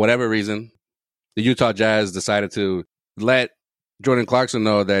 for whatever reason, the Utah Jazz decided to let Jordan Clarkson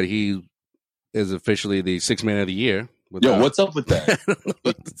know that he is officially the Sixth Man of the Year. Yo, what's up with that?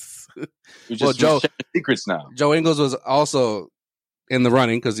 Joe secrets now. Joe Ingles was also in the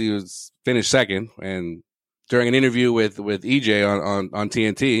running because he was finished second, and during an interview with EJ on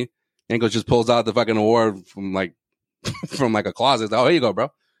TNT, Ingles just pulls out the fucking award from a closet. Oh, here you go, bro.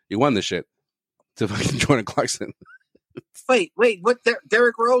 You won this shit. To fucking Jordan Clarkson. Wait, what?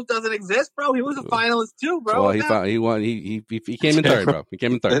 Derrick Rose doesn't exist, bro? He was a finalist too, bro. Well, he won. He came in third, bro. He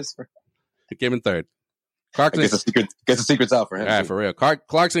came in third. Clarkson gets the secrets out for him. All right, for real.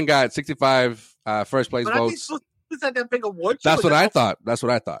 Clarkson got 65 first place votes. That big award show? That's what I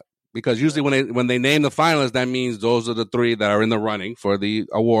thought. Because usually when they name the finalists, that means those are the three that are in the running for the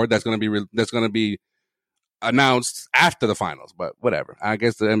award that's going to be announced after the finals. But whatever. I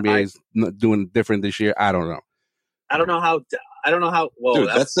guess the NBA is doing different this year. I don't know. I don't know how. I don't know how. Whoa, Dude,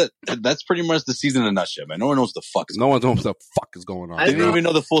 that's it. That's pretty much the season in a nutshell, man. No one knows what the fuck is No one knows what the fuck is going on. I They didn't even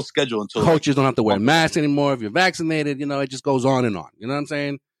know the full schedule until Coaches don't have to wear masks anymore if you're vaccinated. You know, it just goes on and on. You know what I'm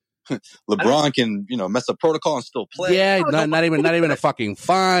saying? LeBron can, mess up protocol and still play. Yeah, not even a fucking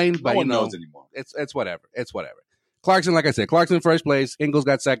fine, but no one you know, knows anymore. it's whatever. It's whatever. Clarkson, like I said, Clarkson in first place. Ingles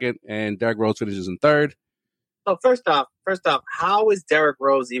got second, and Derrick Rose finishes in third. So first off, how is Derrick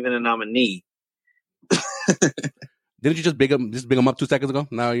Rose even a nominee? Didn't you just big him up 2 seconds ago?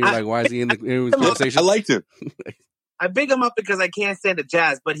 Now you're like, why is he in the conversation? I liked it. I big him up because I can't stand the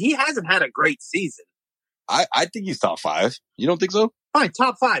Jazz, but he hasn't had a great season. I think he's top 5. You don't think so? Fine,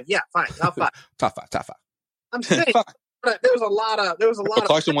 top 5. Yeah, fine, top 5. Top five. I'm saying there was a lot But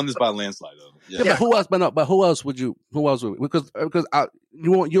Clarkson won this by a landslide, though. Yeah, but who else? But who else would you? Because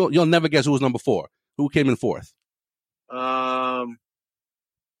you'll never guess who was number 4. Who came in fourth? I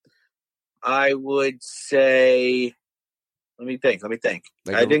would say. Let me think.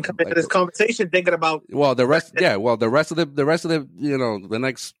 I didn't come into this conversation thinking about. Well, the rest of the the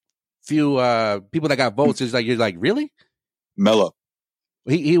next few people that got votes is like you're like really? Melo.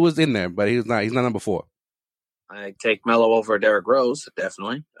 He was in there, but he's not number 4. I take Melo over Derrick Rose,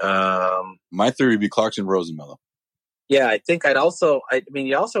 definitely. My theory would be Clarkson, Rose, and Melo. Yeah, I think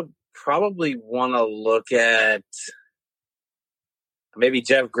you also probably want to look at maybe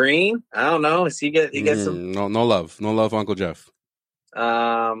Jeff Green. I don't know. He gets some no love for Uncle Jeff.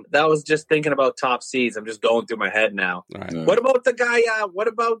 That was just thinking about top seeds. I'm just going through my head now. All right. Yeah. What about the guy?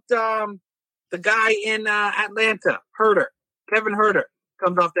 The guy in Atlanta, Kevin Herter,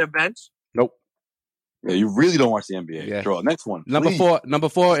 comes off their bench. Nope. Yeah, you really don't watch the NBA. Yeah. Draw. Next one. Number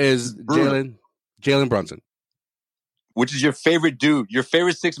please. 4 is Brutal. Jalen Brunson. Which is your favorite dude? Your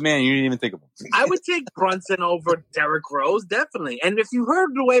favorite 6 man? You didn't even think of him. I would take Brunson over Derrick Rose, definitely. And if you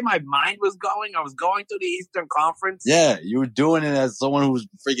heard the way my mind was going, I was going through the Eastern Conference. Yeah, you were doing it as someone who was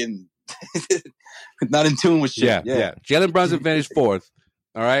freaking not in tune with shit. Yeah. Jalen Brunson finished 4th.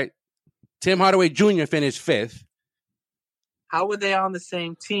 All right. Tim Hardaway Jr. finished 5th. How were they on the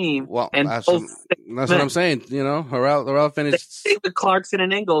same team? Well, and that's both what I'm saying. You know, Harrell finished. with Clarkson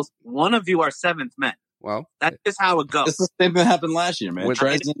and Ingles, one of you are 7th men. Well, That's just how it goes. It's the same thing that happened last year, man. With-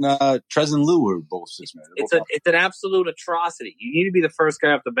 Trez and Lou were both 6 men. It's an absolute atrocity. You need to be the first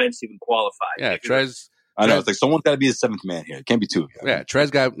guy off the bench to even qualify. yeah, Trez. I know. It's like someone's got to be the 7th man here. It can't be 2 of you. Yeah, Trez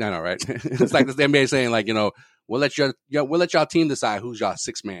got right. It's like the NBA saying like we'll let y'all team decide who's y'all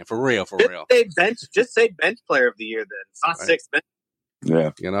 6th man for real. Just say bench player of the year. Then it's not Right. 6 men. Yeah.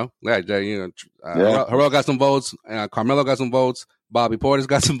 Harrell got some votes. Carmelo got some votes. Bobby Portis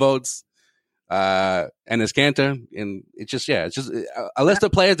got some votes. And it's Cantor, and it's just a list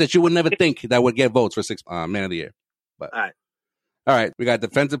of players that you would never think that would get votes for 6th man of the year. But All right, we got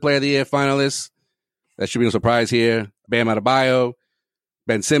defensive player of the year finalists. That should be no surprise here. Bam Adebayo,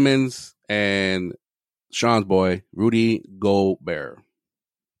 Ben Simmons, and Sean's boy Rudy Gobert.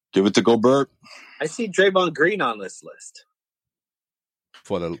 Give it to Gobert. I see Draymond Green on this list.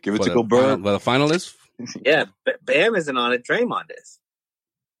 For the Give it for to the Gobert. For the finalists, Yeah, Bam isn't on it. Draymond is.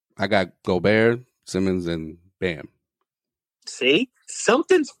 I got Gobert, Simmons, and Bam. See,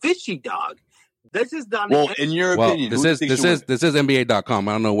 something's fishy, dog. This is done. Well, in your Well, opinion, this is NBA.com.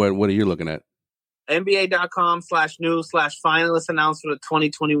 I don't know what are you looking at. NBA.com/news/finalists announced for the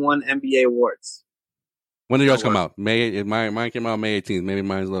 2021 NBA Awards. When did yours come out? Mine came out May 18th. Maybe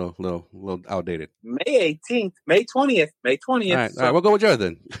mine's a little outdated. May 18th, May 20th, May 20th. All right, we'll go with yours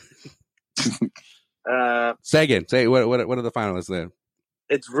then. Uh, Say again. Say what are the finalists there?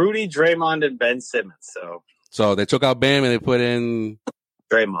 it's Rudy, Draymond, and Ben Simmons. So they took out Bam and they put in,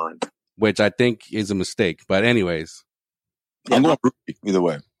 Draymond. which I think is a mistake. But anyways, I'm going Rudy either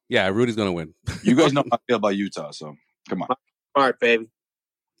way. yeah, Rudy's gonna win. You guys know how I feel about Utah, so come on. Smart, baby.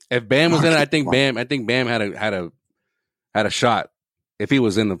 If Bam was in it, I think Bam had a shot if he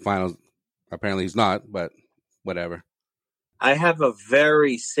was in the finals. Apparently he's not, but whatever. I have a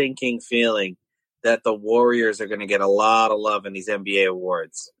very sinking feeling that the Warriors are going to get a lot of love in these NBA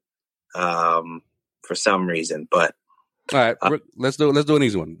awards for some reason. But All right, let's do an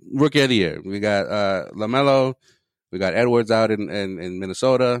easy one. Rookie of the year. We got LaMelo. We got Edwards out in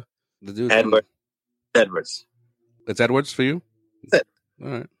Minnesota. The dude Edwards. It's Edwards for you? That's it.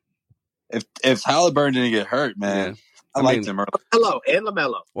 All right. If Halliburton didn't get hurt, man, I liked him early. Hello, and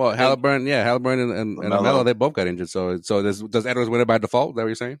LaMelo. Well, Halliburton and LaMelo, they both got injured. So does Edwards win it by default? Is that what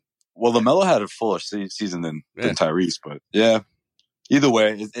you're saying? Well, LaMelo had a fuller season than Tyrese, but yeah. Either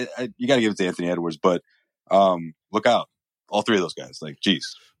way, you got to give it to Anthony Edwards. But look out, all 3 of those guys. Like,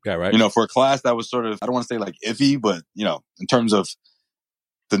 geez, Yeah, right. For a class that was sort of, I don't want to say like iffy, but in terms of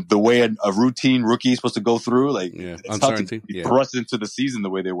the way a routine rookie is supposed to go through. Like, it's uncertainty. tough to be thrust into the season the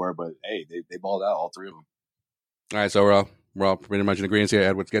way they were. But hey, they balled out, all three of them. All right, so we're all pretty much in agreement here.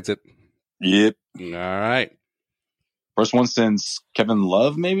 Edwards gets it. Yep. All right. First one since Kevin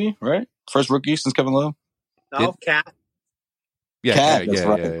Love, maybe, right? First rookie since Kevin Love. No, Cat. Yeah, Cat, that's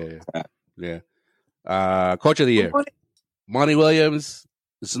right. Coach of the year: Monty Williams,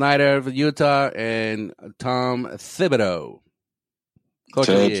 Snyder of Utah, and Tom Thibodeau. Coach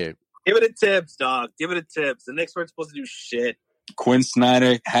of the year. Give it a Tibbs, dog. Give it a Tibbs. The Knicks weren't supposed to do shit. Quinn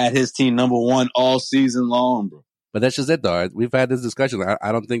Snyder had his team number one all season long, bro. But that's just it, though. We've had this discussion.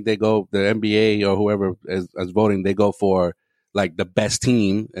 I don't think they go, the NBA or whoever is voting, they go for like the best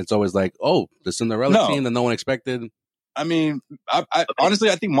team. It's always like, oh, the Cinderella team that no one expected. I mean, I honestly,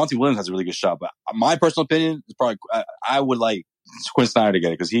 I think Monty Williams has a really good shot. But my personal opinion is probably I would like Quinn Snyder to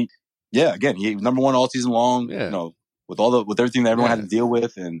get it because he was number one all season long. Yeah. You know, with everything that everyone had to deal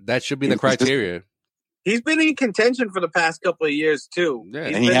with, and that should be the criteria. He's been in contention for the past couple of years too. Yeah.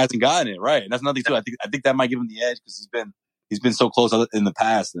 And he hasn't gotten it right. And that's nothing too. I think that might give him the edge because he's been so close in the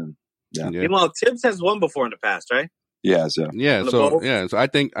past. And Meanwhile, Tibbs has won before in the past, right? Yes, yeah. So I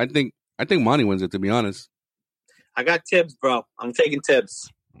think Monty wins it. To be honest, I got Tibbs, bro. I'm taking Tibbs.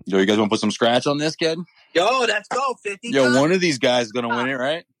 Yo, you guys want to put some scratch on this, kid? Yo, let's go. 50. Yo, one of these guys is gonna win it,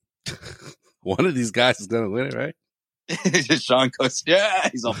 right? One of these guys is gonna win it, right? Sean Coates. Yeah,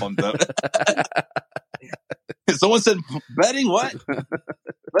 he's all pumped up. Someone said betting what?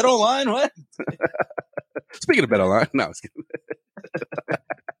 Bet online what? Speaking of Bet Online, no, I was kidding.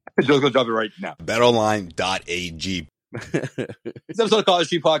 Joe's gonna drop it right now. BetOnline.ag. This episode of College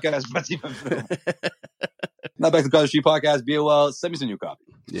Street Podcast. Now back to College Street Podcast. BOL, send me some new copy.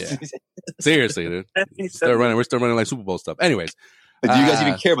 Yeah, seriously, dude. We're still running like Super Bowl stuff. Anyways, do you guys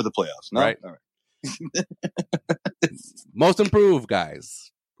even care about the playoffs? No, right. All right. Most improved guys.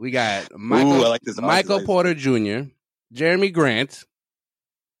 We got Michael, I like this. Michael Porter Jr., Jeremy Grant,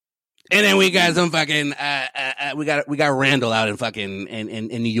 and then we got some fucking we got Randall out in fucking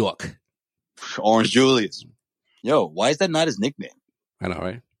in New York. Orange Julius. Yo, why is that not his nickname? I know,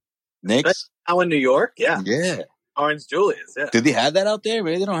 right? Knicks? Now in New York, yeah. Orange Julius, yeah. Did they have that out there?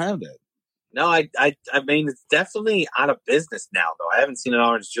 Maybe they don't have that. No, I mean, it's definitely out of business now, though. I haven't seen an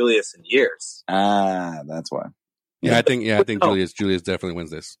Orange Julius in years. Ah, that's why. Yeah, I think Julius definitely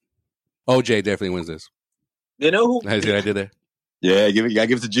wins this. OJ definitely wins this. You know who? I see what I did there. Yeah, you gotta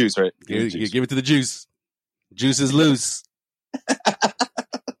give it to Juice, right? Give it to the Juice. Juice is loose.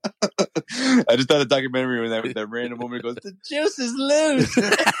 I just thought a documentary when that random woman goes, "The juice is loose."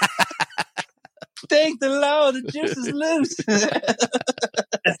 Thank the Lord, the juice is loose.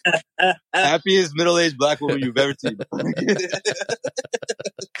 Happiest middle-aged black woman you've ever seen.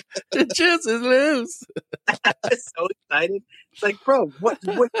 The juice is loose. I'm so excited. It's like, bro, what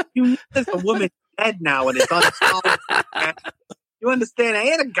you need is a woman dead now and it's unsolved. You understand? I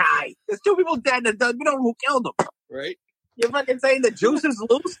ain't a guy. There's two people dead and we don't know who killed them. Right? You're fucking saying the juice is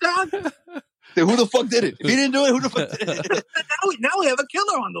loose, dog? Dude, who the fuck did it? If he didn't do it, who the fuck did it? now we have a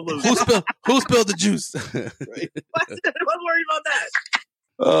killer on the loose. Who spilled the juice? Right? Don't worry about that.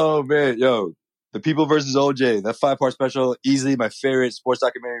 Oh, man. Yo, The People versus OJ. That 5-part special, easily my favorite sports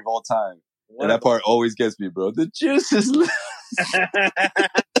documentary of all time. And that part always gets me, bro. The juice is loose.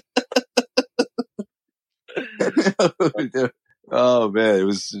 Oh, man. It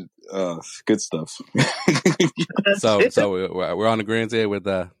was good stuff. So we're on the greens here with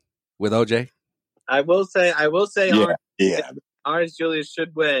OJ. I will say, yeah. Orange Julius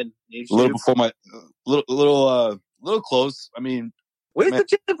should win. A little before little close. I mean, where's the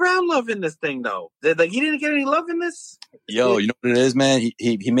Jaylen Brown love in this thing, though? Like, he didn't get any love in this. Yo, you know what it is, man?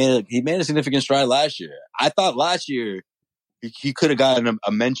 He made a significant stride last year. I thought last year he could have gotten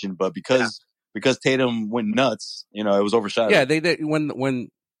a mention, but because Tatum went nuts, it was overshadowed. Yeah, they when the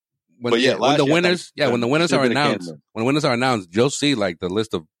winners are announced, you'll see like the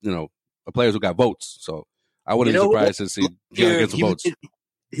list of the players who got votes. So I wouldn't be surprised to see Jalen get some votes.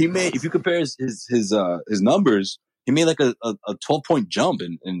 He made, if you compare his numbers, he made like a 12-point jump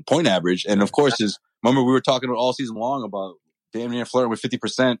in point average, and of course remember we were talking all season long about damn near flirting with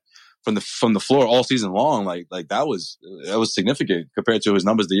 50% from the floor all season long. Like that was significant compared to his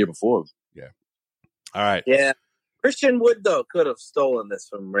numbers the year before. Yeah. All right. Yeah. Christian Wood, though, could have stolen this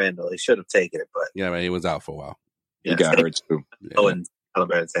from Randall. He should have taken it, but yeah, man, he was out for a while. He got hurt too. Oh, and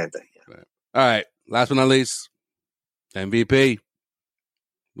Alabama Santa. Yeah. Right. All right. Last but not least, MVP.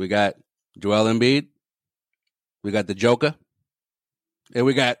 We got Joel Embiid. We got the Joker. And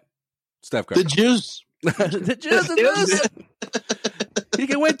we got Steph Curry. The juice. The juice is loose. He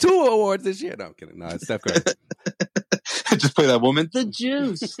can win 2 awards this year. No, I'm kidding. No, it's Steph Curry. Just play that woman. The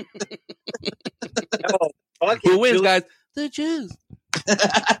juice. Who wins, guys? The Jews.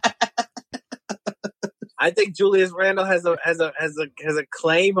 I think Julius Randle has a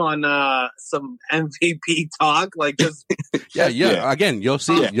claim on some MVP talk. Like just yeah. Again, you'll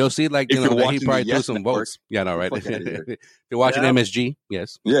see. Yeah. You'll see. Like If you know, you're that he watching probably the threw Yes some Network, votes. Yeah, no, right. fuck outta If here. you're watching Yeah. MSG,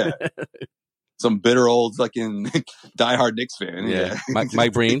 yes. Yeah. Some bitter old fucking diehard Knicks fan. Yeah,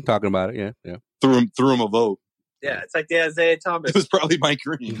 Mike Breen talking about it. Yeah, Threw him a vote. yeah, it's like the Isaiah Thomas. It was probably Mike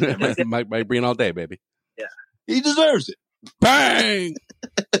Green. yeah. Mike Breen all day, baby. He deserves it. Bang!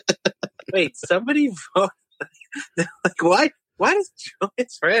 Wait, somebody vote. Like why does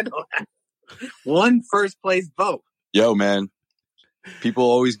Julius Randle have one first place vote? Yo, man. People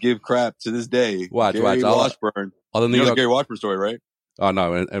always give crap to this day. Watch. Gary Washburn. All the You New know the York. Gary Washburn story, right? Oh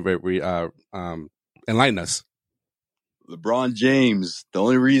no, enlighten us. LeBron James. The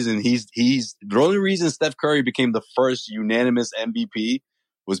only reason Steph Curry became the first unanimous MVP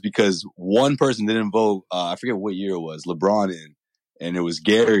was because one person didn't vote. I forget what year it was. LeBron in, and it was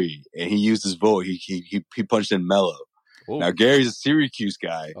Gary, and he used his vote. He punched in Melo. Ooh. Now Gary's a Syracuse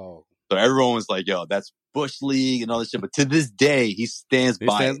guy, Oh, so everyone was like, "Yo, that's Bush League and all this shit." But to this day, he stands he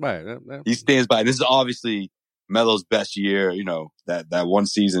by stands it. by it. Yeah. He stands by it. This is obviously Melo's best year. You know that one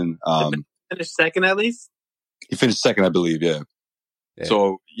season. Finish second at least. He finished second, I believe. Yeah. Yeah.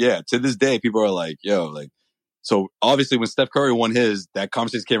 So yeah, to this day, people are like, "Yo, like." So obviously, when Steph Curry won his, that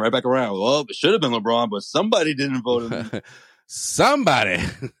conversation came right back around. Well, it should have been LeBron, but somebody didn't vote him. Somebody.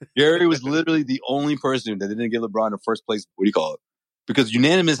 Gary was literally the only person that didn't give LeBron the first place. What do you call it? Because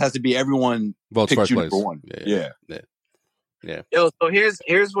unanimous has to be everyone Votes picked first you place. number one. Yeah. Yo, so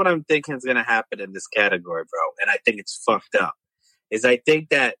here's what I'm thinking is gonna happen in this category, bro. And I think it's fucked up. Is I think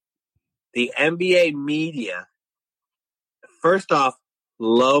that the NBA media, first off,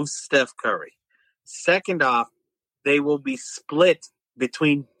 loves Steph Curry. Second off, they will be split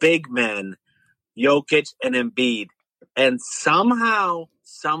between big men, Jokic and Embiid. And somehow,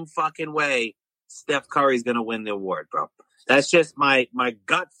 some fucking way, Steph Curry's gonna win the award, bro. That's just my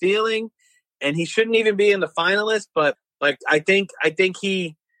gut feeling. And he shouldn't even be in the finalists, but like I think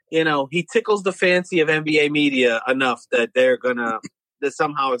he, he tickles the fancy of NBA media enough that that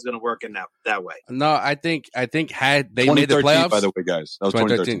somehow it's gonna work in that way. No, I think had they made the 2013, playoffs, by the way, guys. That was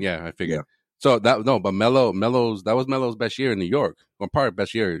 2013. 2013. Yeah, I figured. Yeah. So that was Melo's best year in New York, or probably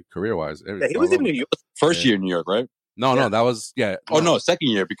best year career wise. Yeah, he was in New York. First year in New York, right? No, that was Oh no, second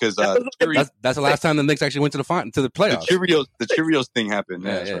year because that's the last time the Knicks actually went to the playoffs. the Cheerios thing happened.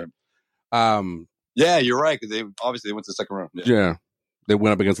 Yeah, that's right. Yeah, you're right because they obviously went to the second round. Yeah, they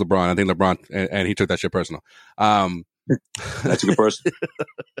went up against LeBron. I think LeBron and he took that shit personal. That's a good person.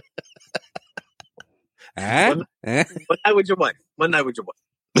 What night would you want? What night would you want?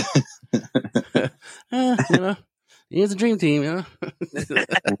 He's a dream team,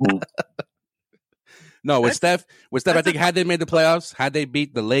 No, with Steph, I think had they made the playoffs, had they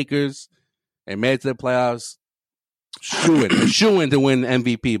beat the Lakers and made it to the playoffs, shoo in to win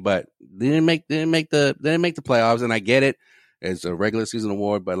MVP, but they didn't make the playoffs, and I get it. It's a regular season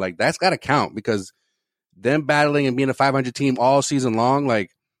award, but like that's gotta count because them battling and being a 500 team all season long,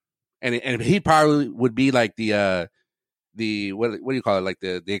 like and he probably would be like the what do you call it? Like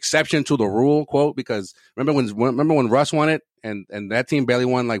the exception to the rule, quote, because remember when Russ won it and that team barely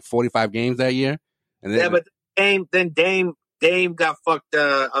won like 45 games that year. And but Dame got fucked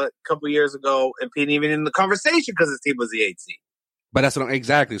a couple years ago and being even in the conversation because his team was the 8th seed. But that's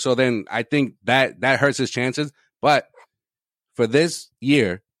exactly. So then I think that hurts his chances. But for this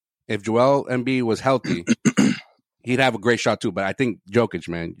year, if Joel Embiid was healthy, he'd have a great shot too. But I think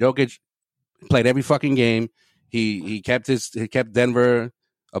Jokic played every fucking game. He kept Denver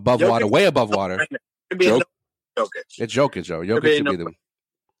above water, way above water. Jokic. It's Jokic, though. Jokic should be the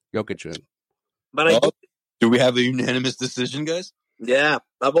Jokic. But do we have a unanimous decision, guys? Yeah.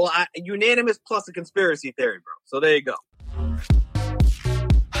 Well, unanimous plus a conspiracy theory, bro. So there you go.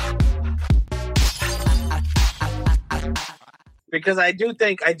 Because I do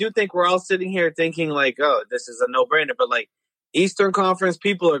think we're all sitting here thinking like, oh, this is a no-brainer. But like Eastern Conference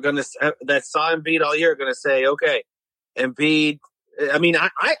people are gonna that saw Embiid all year are gonna say, okay, Embiid. I mean, I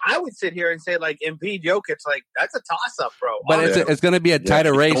would sit here and say like Embiid, Jokic, like that's a toss-up, bro. But it's going to be a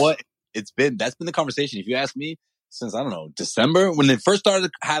tighter race. You know what? That's been the conversation. If you ask me, since, I don't know, December, when they first started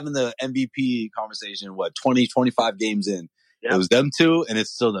having the MVP conversation, 20, 25 games in, It was them two, and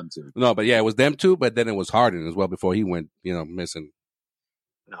it's still them two. No, but yeah, it was them two, but then it was Harden as well before he went, missing.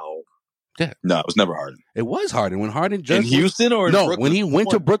 No. Yeah. No, it was never Harden. It was Harden. When Harden just in Houston or in Brooklyn? When he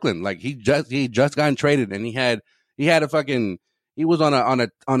went to Brooklyn, like he just gotten traded and he had a fucking, he was on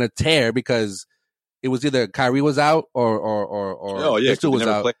a tear because it was either Kyrie was out or Oh yeah, this dude was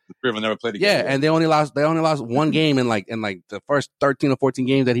out. The three of them never played Yeah, together. and they only lost one game in like the first 13 or 14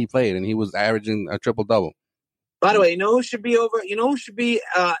 games that he played, and he was averaging a triple double. By the way, you know who should be over? You know who should be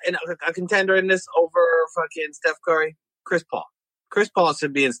in a contender in this over fucking Steph Curry? Chris Paul. Chris Paul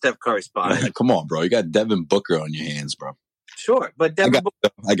should be in Steph Curry's spot. Come on, bro. You got Devin Booker on your hands, bro. Sure, but Devin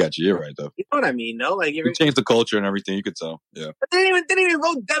Booker, I got you. You're right, though. you know what I mean, though? Like, You changed the culture and everything. You could tell. Yeah. but they didn't even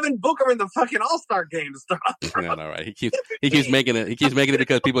vote Devin Booker in the fucking All-Star game stuff. Yeah, no, right. He keeps making it. He keeps making it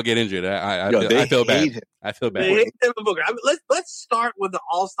because people get injured. I feel bad. him. I feel They bad. hate Devin Booker. I mean, let's start with the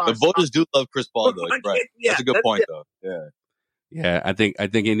All-Star. The voters do love Chris Paul, though. You're right. Yeah, That's a good point, though. Yeah. Yeah, I think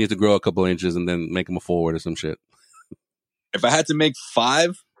he needs to grow a couple inches and then make him a forward or some shit. If I had to make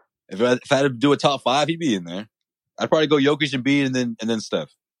 5, if I had to do a top 5, he'd be in there. I'd probably go Jokic and Embiid and then Steph.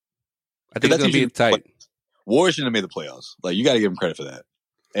 I think it's gonna be tight. Warriors shouldn't have made the playoffs. Like, you got to give him credit for that.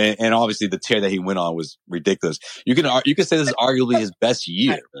 And obviously the tear that he went on was ridiculous. You can say this is arguably his best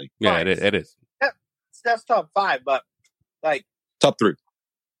year. Like, Yeah, it is. Steph's top 5, but like top 3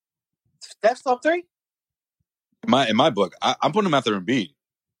 Steph's top 3. in my book. I'm putting him after Embiid.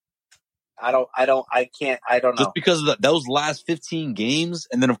 I don't know. Just because of those last 15 games,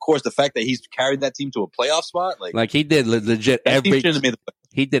 and then of course the fact that he's carried that team to a playoff spot, like Like he did legit that team shouldn't have made the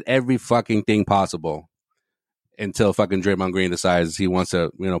he did every fucking thing possible until fucking Draymond Green decides he wants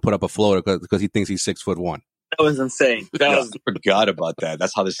to put up a floater because he thinks he's 6'1". That was insane. That was I forgot about that.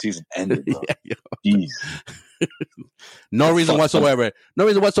 That's how the season ended, bro. Yeah, Jeez. no reason whatsoever. No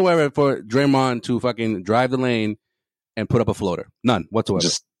reason whatsoever for Draymond to fucking drive the lane and put up a floater. None whatsoever.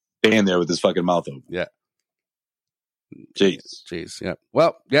 Just stand there with his fucking mouth open. Yeah. Jeez. Yeah.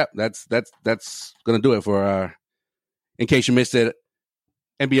 Well, yeah, that's gonna do it for in case you missed it,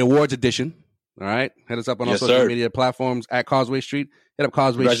 NBA Awards edition. All right. Hit us up on all social media platforms at Causeway Street. Hit up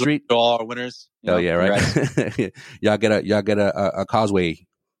Causeway Street. To all our winners. Oh yeah, right. y'all get a Causeway.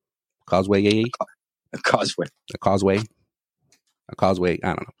 Causeway. A Causeway. A Causeway. A Causeway. I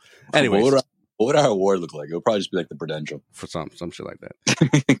don't know. Anyway. What would our award look like? It would probably just be like the Prudential. For some shit like that.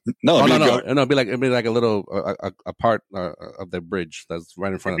 No, it'd be like a little a part of the bridge that's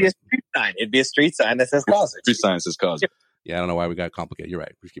right in front of us. It'd be a street sign that says Causeway. Street sign says Causeway. Yeah, I don't know why we got complicated. You're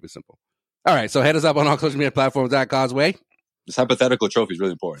right. We should keep it simple. All right, so hit us up on all social media platforms at Causeway. This hypothetical trophy is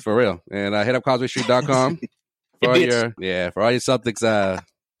really important. For real. And hit up CausewayStreet.com for all your Celtics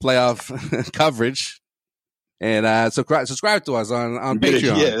playoff coverage. And subscribe to us on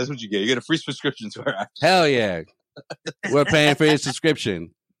Patreon. Yeah, that's what you get. You get a free subscription to our app. Hell yeah. We're paying for your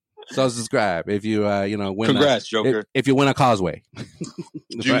subscription. So subscribe if you win. Congrats, Joker. If you win a Causeway.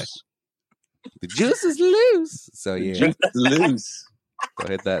 Juice. Right. The juice is loose. So yeah. Juice is loose. So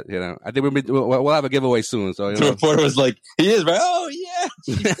hit that. I think we'll have a giveaway soon. So the reporter was like, "He is right." Oh yeah,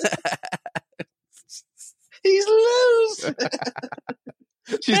 he's loose.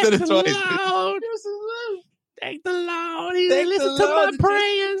 She said it twice. Thank the Lord. He listens to my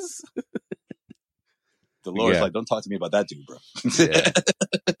prayers. The Lord's like, "Don't talk to me about that dude, bro." Yeah.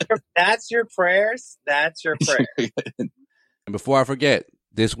 That's your prayers. That's your prayer. And before I forget,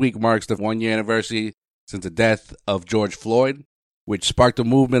 this week marks the 1-year anniversary since the death of George Floyd, which sparked a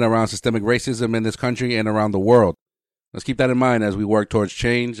movement around systemic racism in this country and around the world. Let's keep that in mind as we work towards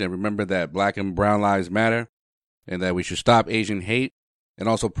change and remember that Black and brown lives matter and that we should stop Asian hate and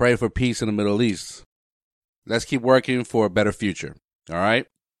also pray for peace in the Middle East. Let's keep working for a better future. All right?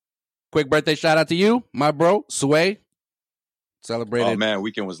 Quick birthday shout out to you, my bro, Sway. Celebrated. Oh man,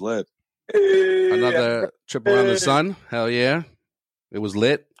 weekend was lit. Another trip around the sun. Hell yeah. It was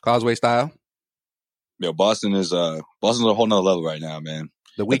lit, Causeway style. Yo, Boston is a whole nother level right now, man.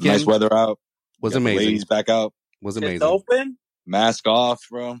 The weekend nice weather out. was The amazing. ladies back out. Was It's amazing. open. Mask off,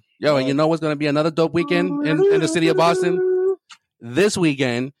 bro. Yo, and you know what's going to be another dope weekend in the city of Boston? This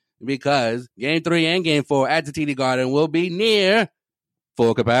weekend, because Game 3 and Game 4 at the TD Garden will be near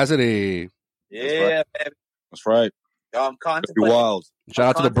full capacity. Yeah, baby. That's right. Yo, I'm It'll be contemplating. wild. Shout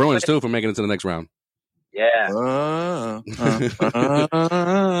out to the Bruins, too, for making it to the next round. Yeah. At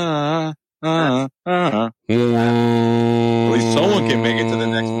least someone can make it to the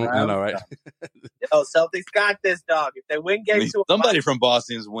next round. I know, right? Yo, Celtics got this, dog. If they win At game least 2, somebody from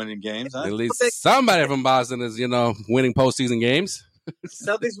Boston is winning games, huh? At least somebody from Boston is, winning postseason games.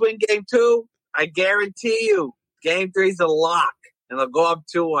 Celtics win game 2, I guarantee you, game 3's a lock. And they'll go up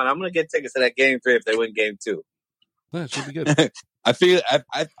 2-1. I'm going to get tickets to that game 3 if they win game 2. Yeah, it should be good. I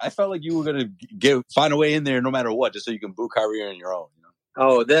felt like you were gonna find a way in there no matter what, just so you can boo Kyrie on your own. You know?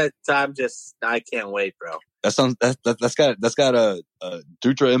 Oh, I can't wait, bro. That's got a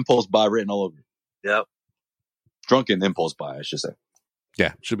Dutra impulse buy written all over it. Yep. Drunken impulse buy, I should say.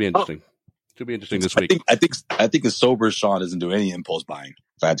 Yeah, should be interesting. Should be interesting this week. I think the sober Sean doesn't do any impulse buying.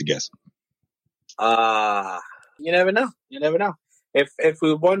 If I had to guess. You never know. You never know. If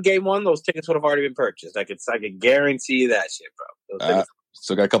we won game one, those tickets would have already been purchased. I could guarantee that shit, bro. Those tickets.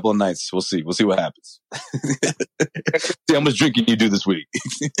 Still got a couple of nights. We'll see. We'll see what happens. See how much drinking you do this week.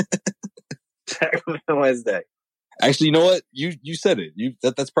 Wednesday. Actually, you know what? You said it.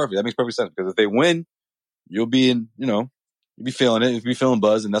 That's perfect. That makes perfect sense because if they win, you'll be in. You'll be feeling it. You'll be feeling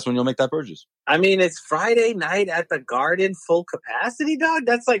buzz, and that's when you'll make that purchase. I mean, it's Friday night at the Garden, full capacity, dog.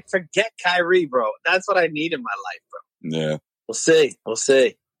 That's like forget Kyrie, bro. That's what I need in my life, bro. Yeah. We'll see. We'll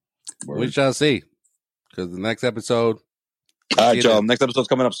see. We shall see. Because the next episode. All right, y'all. Next episode's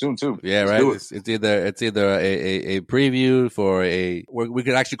coming up soon too. Yeah, right. It's either a preview for we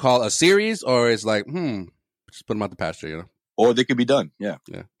could actually call a series, or it's like just put them out the pasture, Or they could be done. Yeah.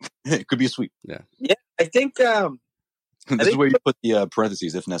 It could be a sweep. Yeah. I think. This is where you put the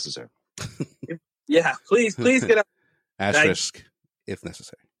parentheses if necessary. Yeah, please get up. Asterisk if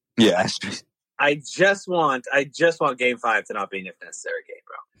necessary. Yeah, asterisk. I just want game 5 to not be an if necessary game,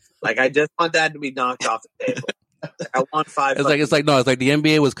 bro. Like I just want that to be knocked off the table. I want 5. It's like the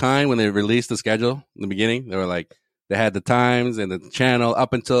NBA was kind when they released the schedule in the beginning. They were like they had the times and the channel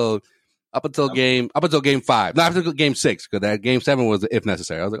up until game 5, not up until game 6, because that game 7 was if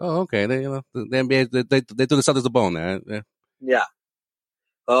necessary. I was like, oh, okay, the NBA they do the Celtics a bone there. Yeah.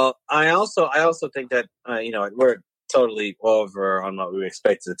 Well, I also think that we're totally over on what we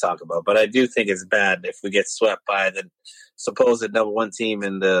expected to talk about, but I do think it's bad if we get swept by the supposed number 1 team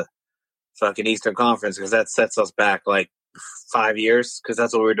in the fucking Eastern Conference, because that sets us back like 5 years, because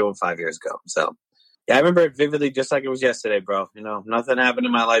that's what we were doing 5 years ago. So yeah, I remember it vividly, just like it was yesterday, bro. Nothing happened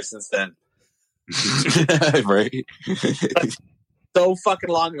in my life since then. Right. So fucking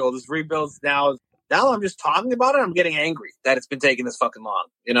long ago. This rebuild's now I'm just talking about it. I'm getting angry that it's been taking this fucking long,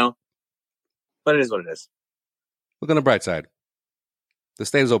 but it is what it is. Look on the bright side. The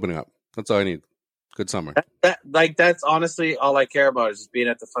state is opening up. That's all I need. Good summer. That's honestly all I care about is just being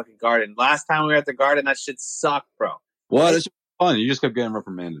at the fucking Garden. Last time we were at the Garden, that shit sucked, bro. What? It's fun. You just kept getting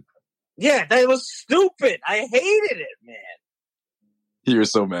reprimanded. Yeah, that was stupid. I hated it, man. You were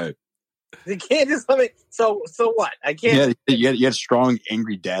so mad. You can't just let me. So what? I can't. Yeah, you had strong,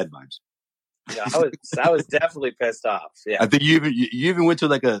 angry dad vibes. Yeah, I was definitely pissed off. Yeah, I think you even went to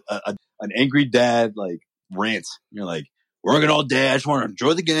like an angry dad like rant. You're like, working all day. I just want to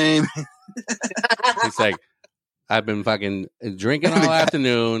enjoy the game. It's like, I've been fucking drinking all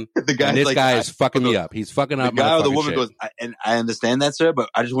afternoon. The guy, and this guy is fucking me up. He's fucking up. The guy or the woman shit. goes, and I understand that, sir, but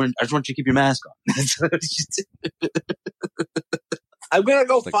I just want you to keep your mask on. I'm gonna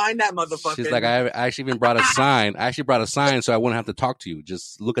go find that motherfucker. She's like, I actually even brought a sign. I actually brought a sign so I wouldn't have to talk to you.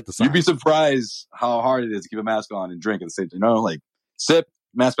 Just look at the sign. You'd be surprised how hard it is to keep a mask on and drink at the same time. Like sip,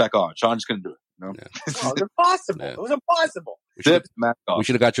 mask back on. Sean just couldn't do it. Yeah. Oh, it was impossible. Yeah. It was impossible. Sip, mask off. We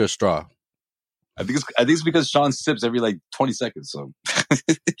should have got you a straw. I think it's because Sean sips every like 20 seconds. So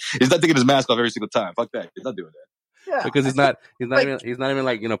he's not taking his mask off every single time. Fuck that. He's not doing that. Yeah. Because he's not even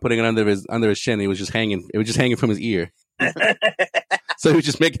like putting it under his chin. It was just hanging from his ear. So he was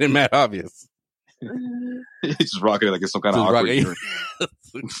just making it mad obvious. He's just rocking it like it's some kind of awkward.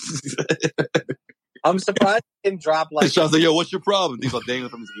 I'm surprised he didn't drop like. Sean's like, yo, what's your problem? He's like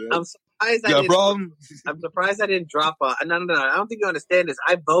dangling from his ear. I'm surprised I didn't drop a. No. I don't think you understand this.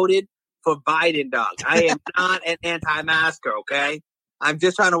 I voted for Biden, dog. I am not an anti-masker. Okay, I'm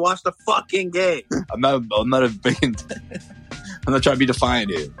just trying to watch the fucking game. I'm not a big. I'm not trying to be defiant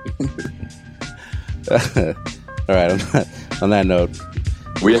here. All right. On that note,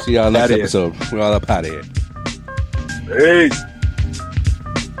 we'll see y'all next episode. We're all up out of here. Peace.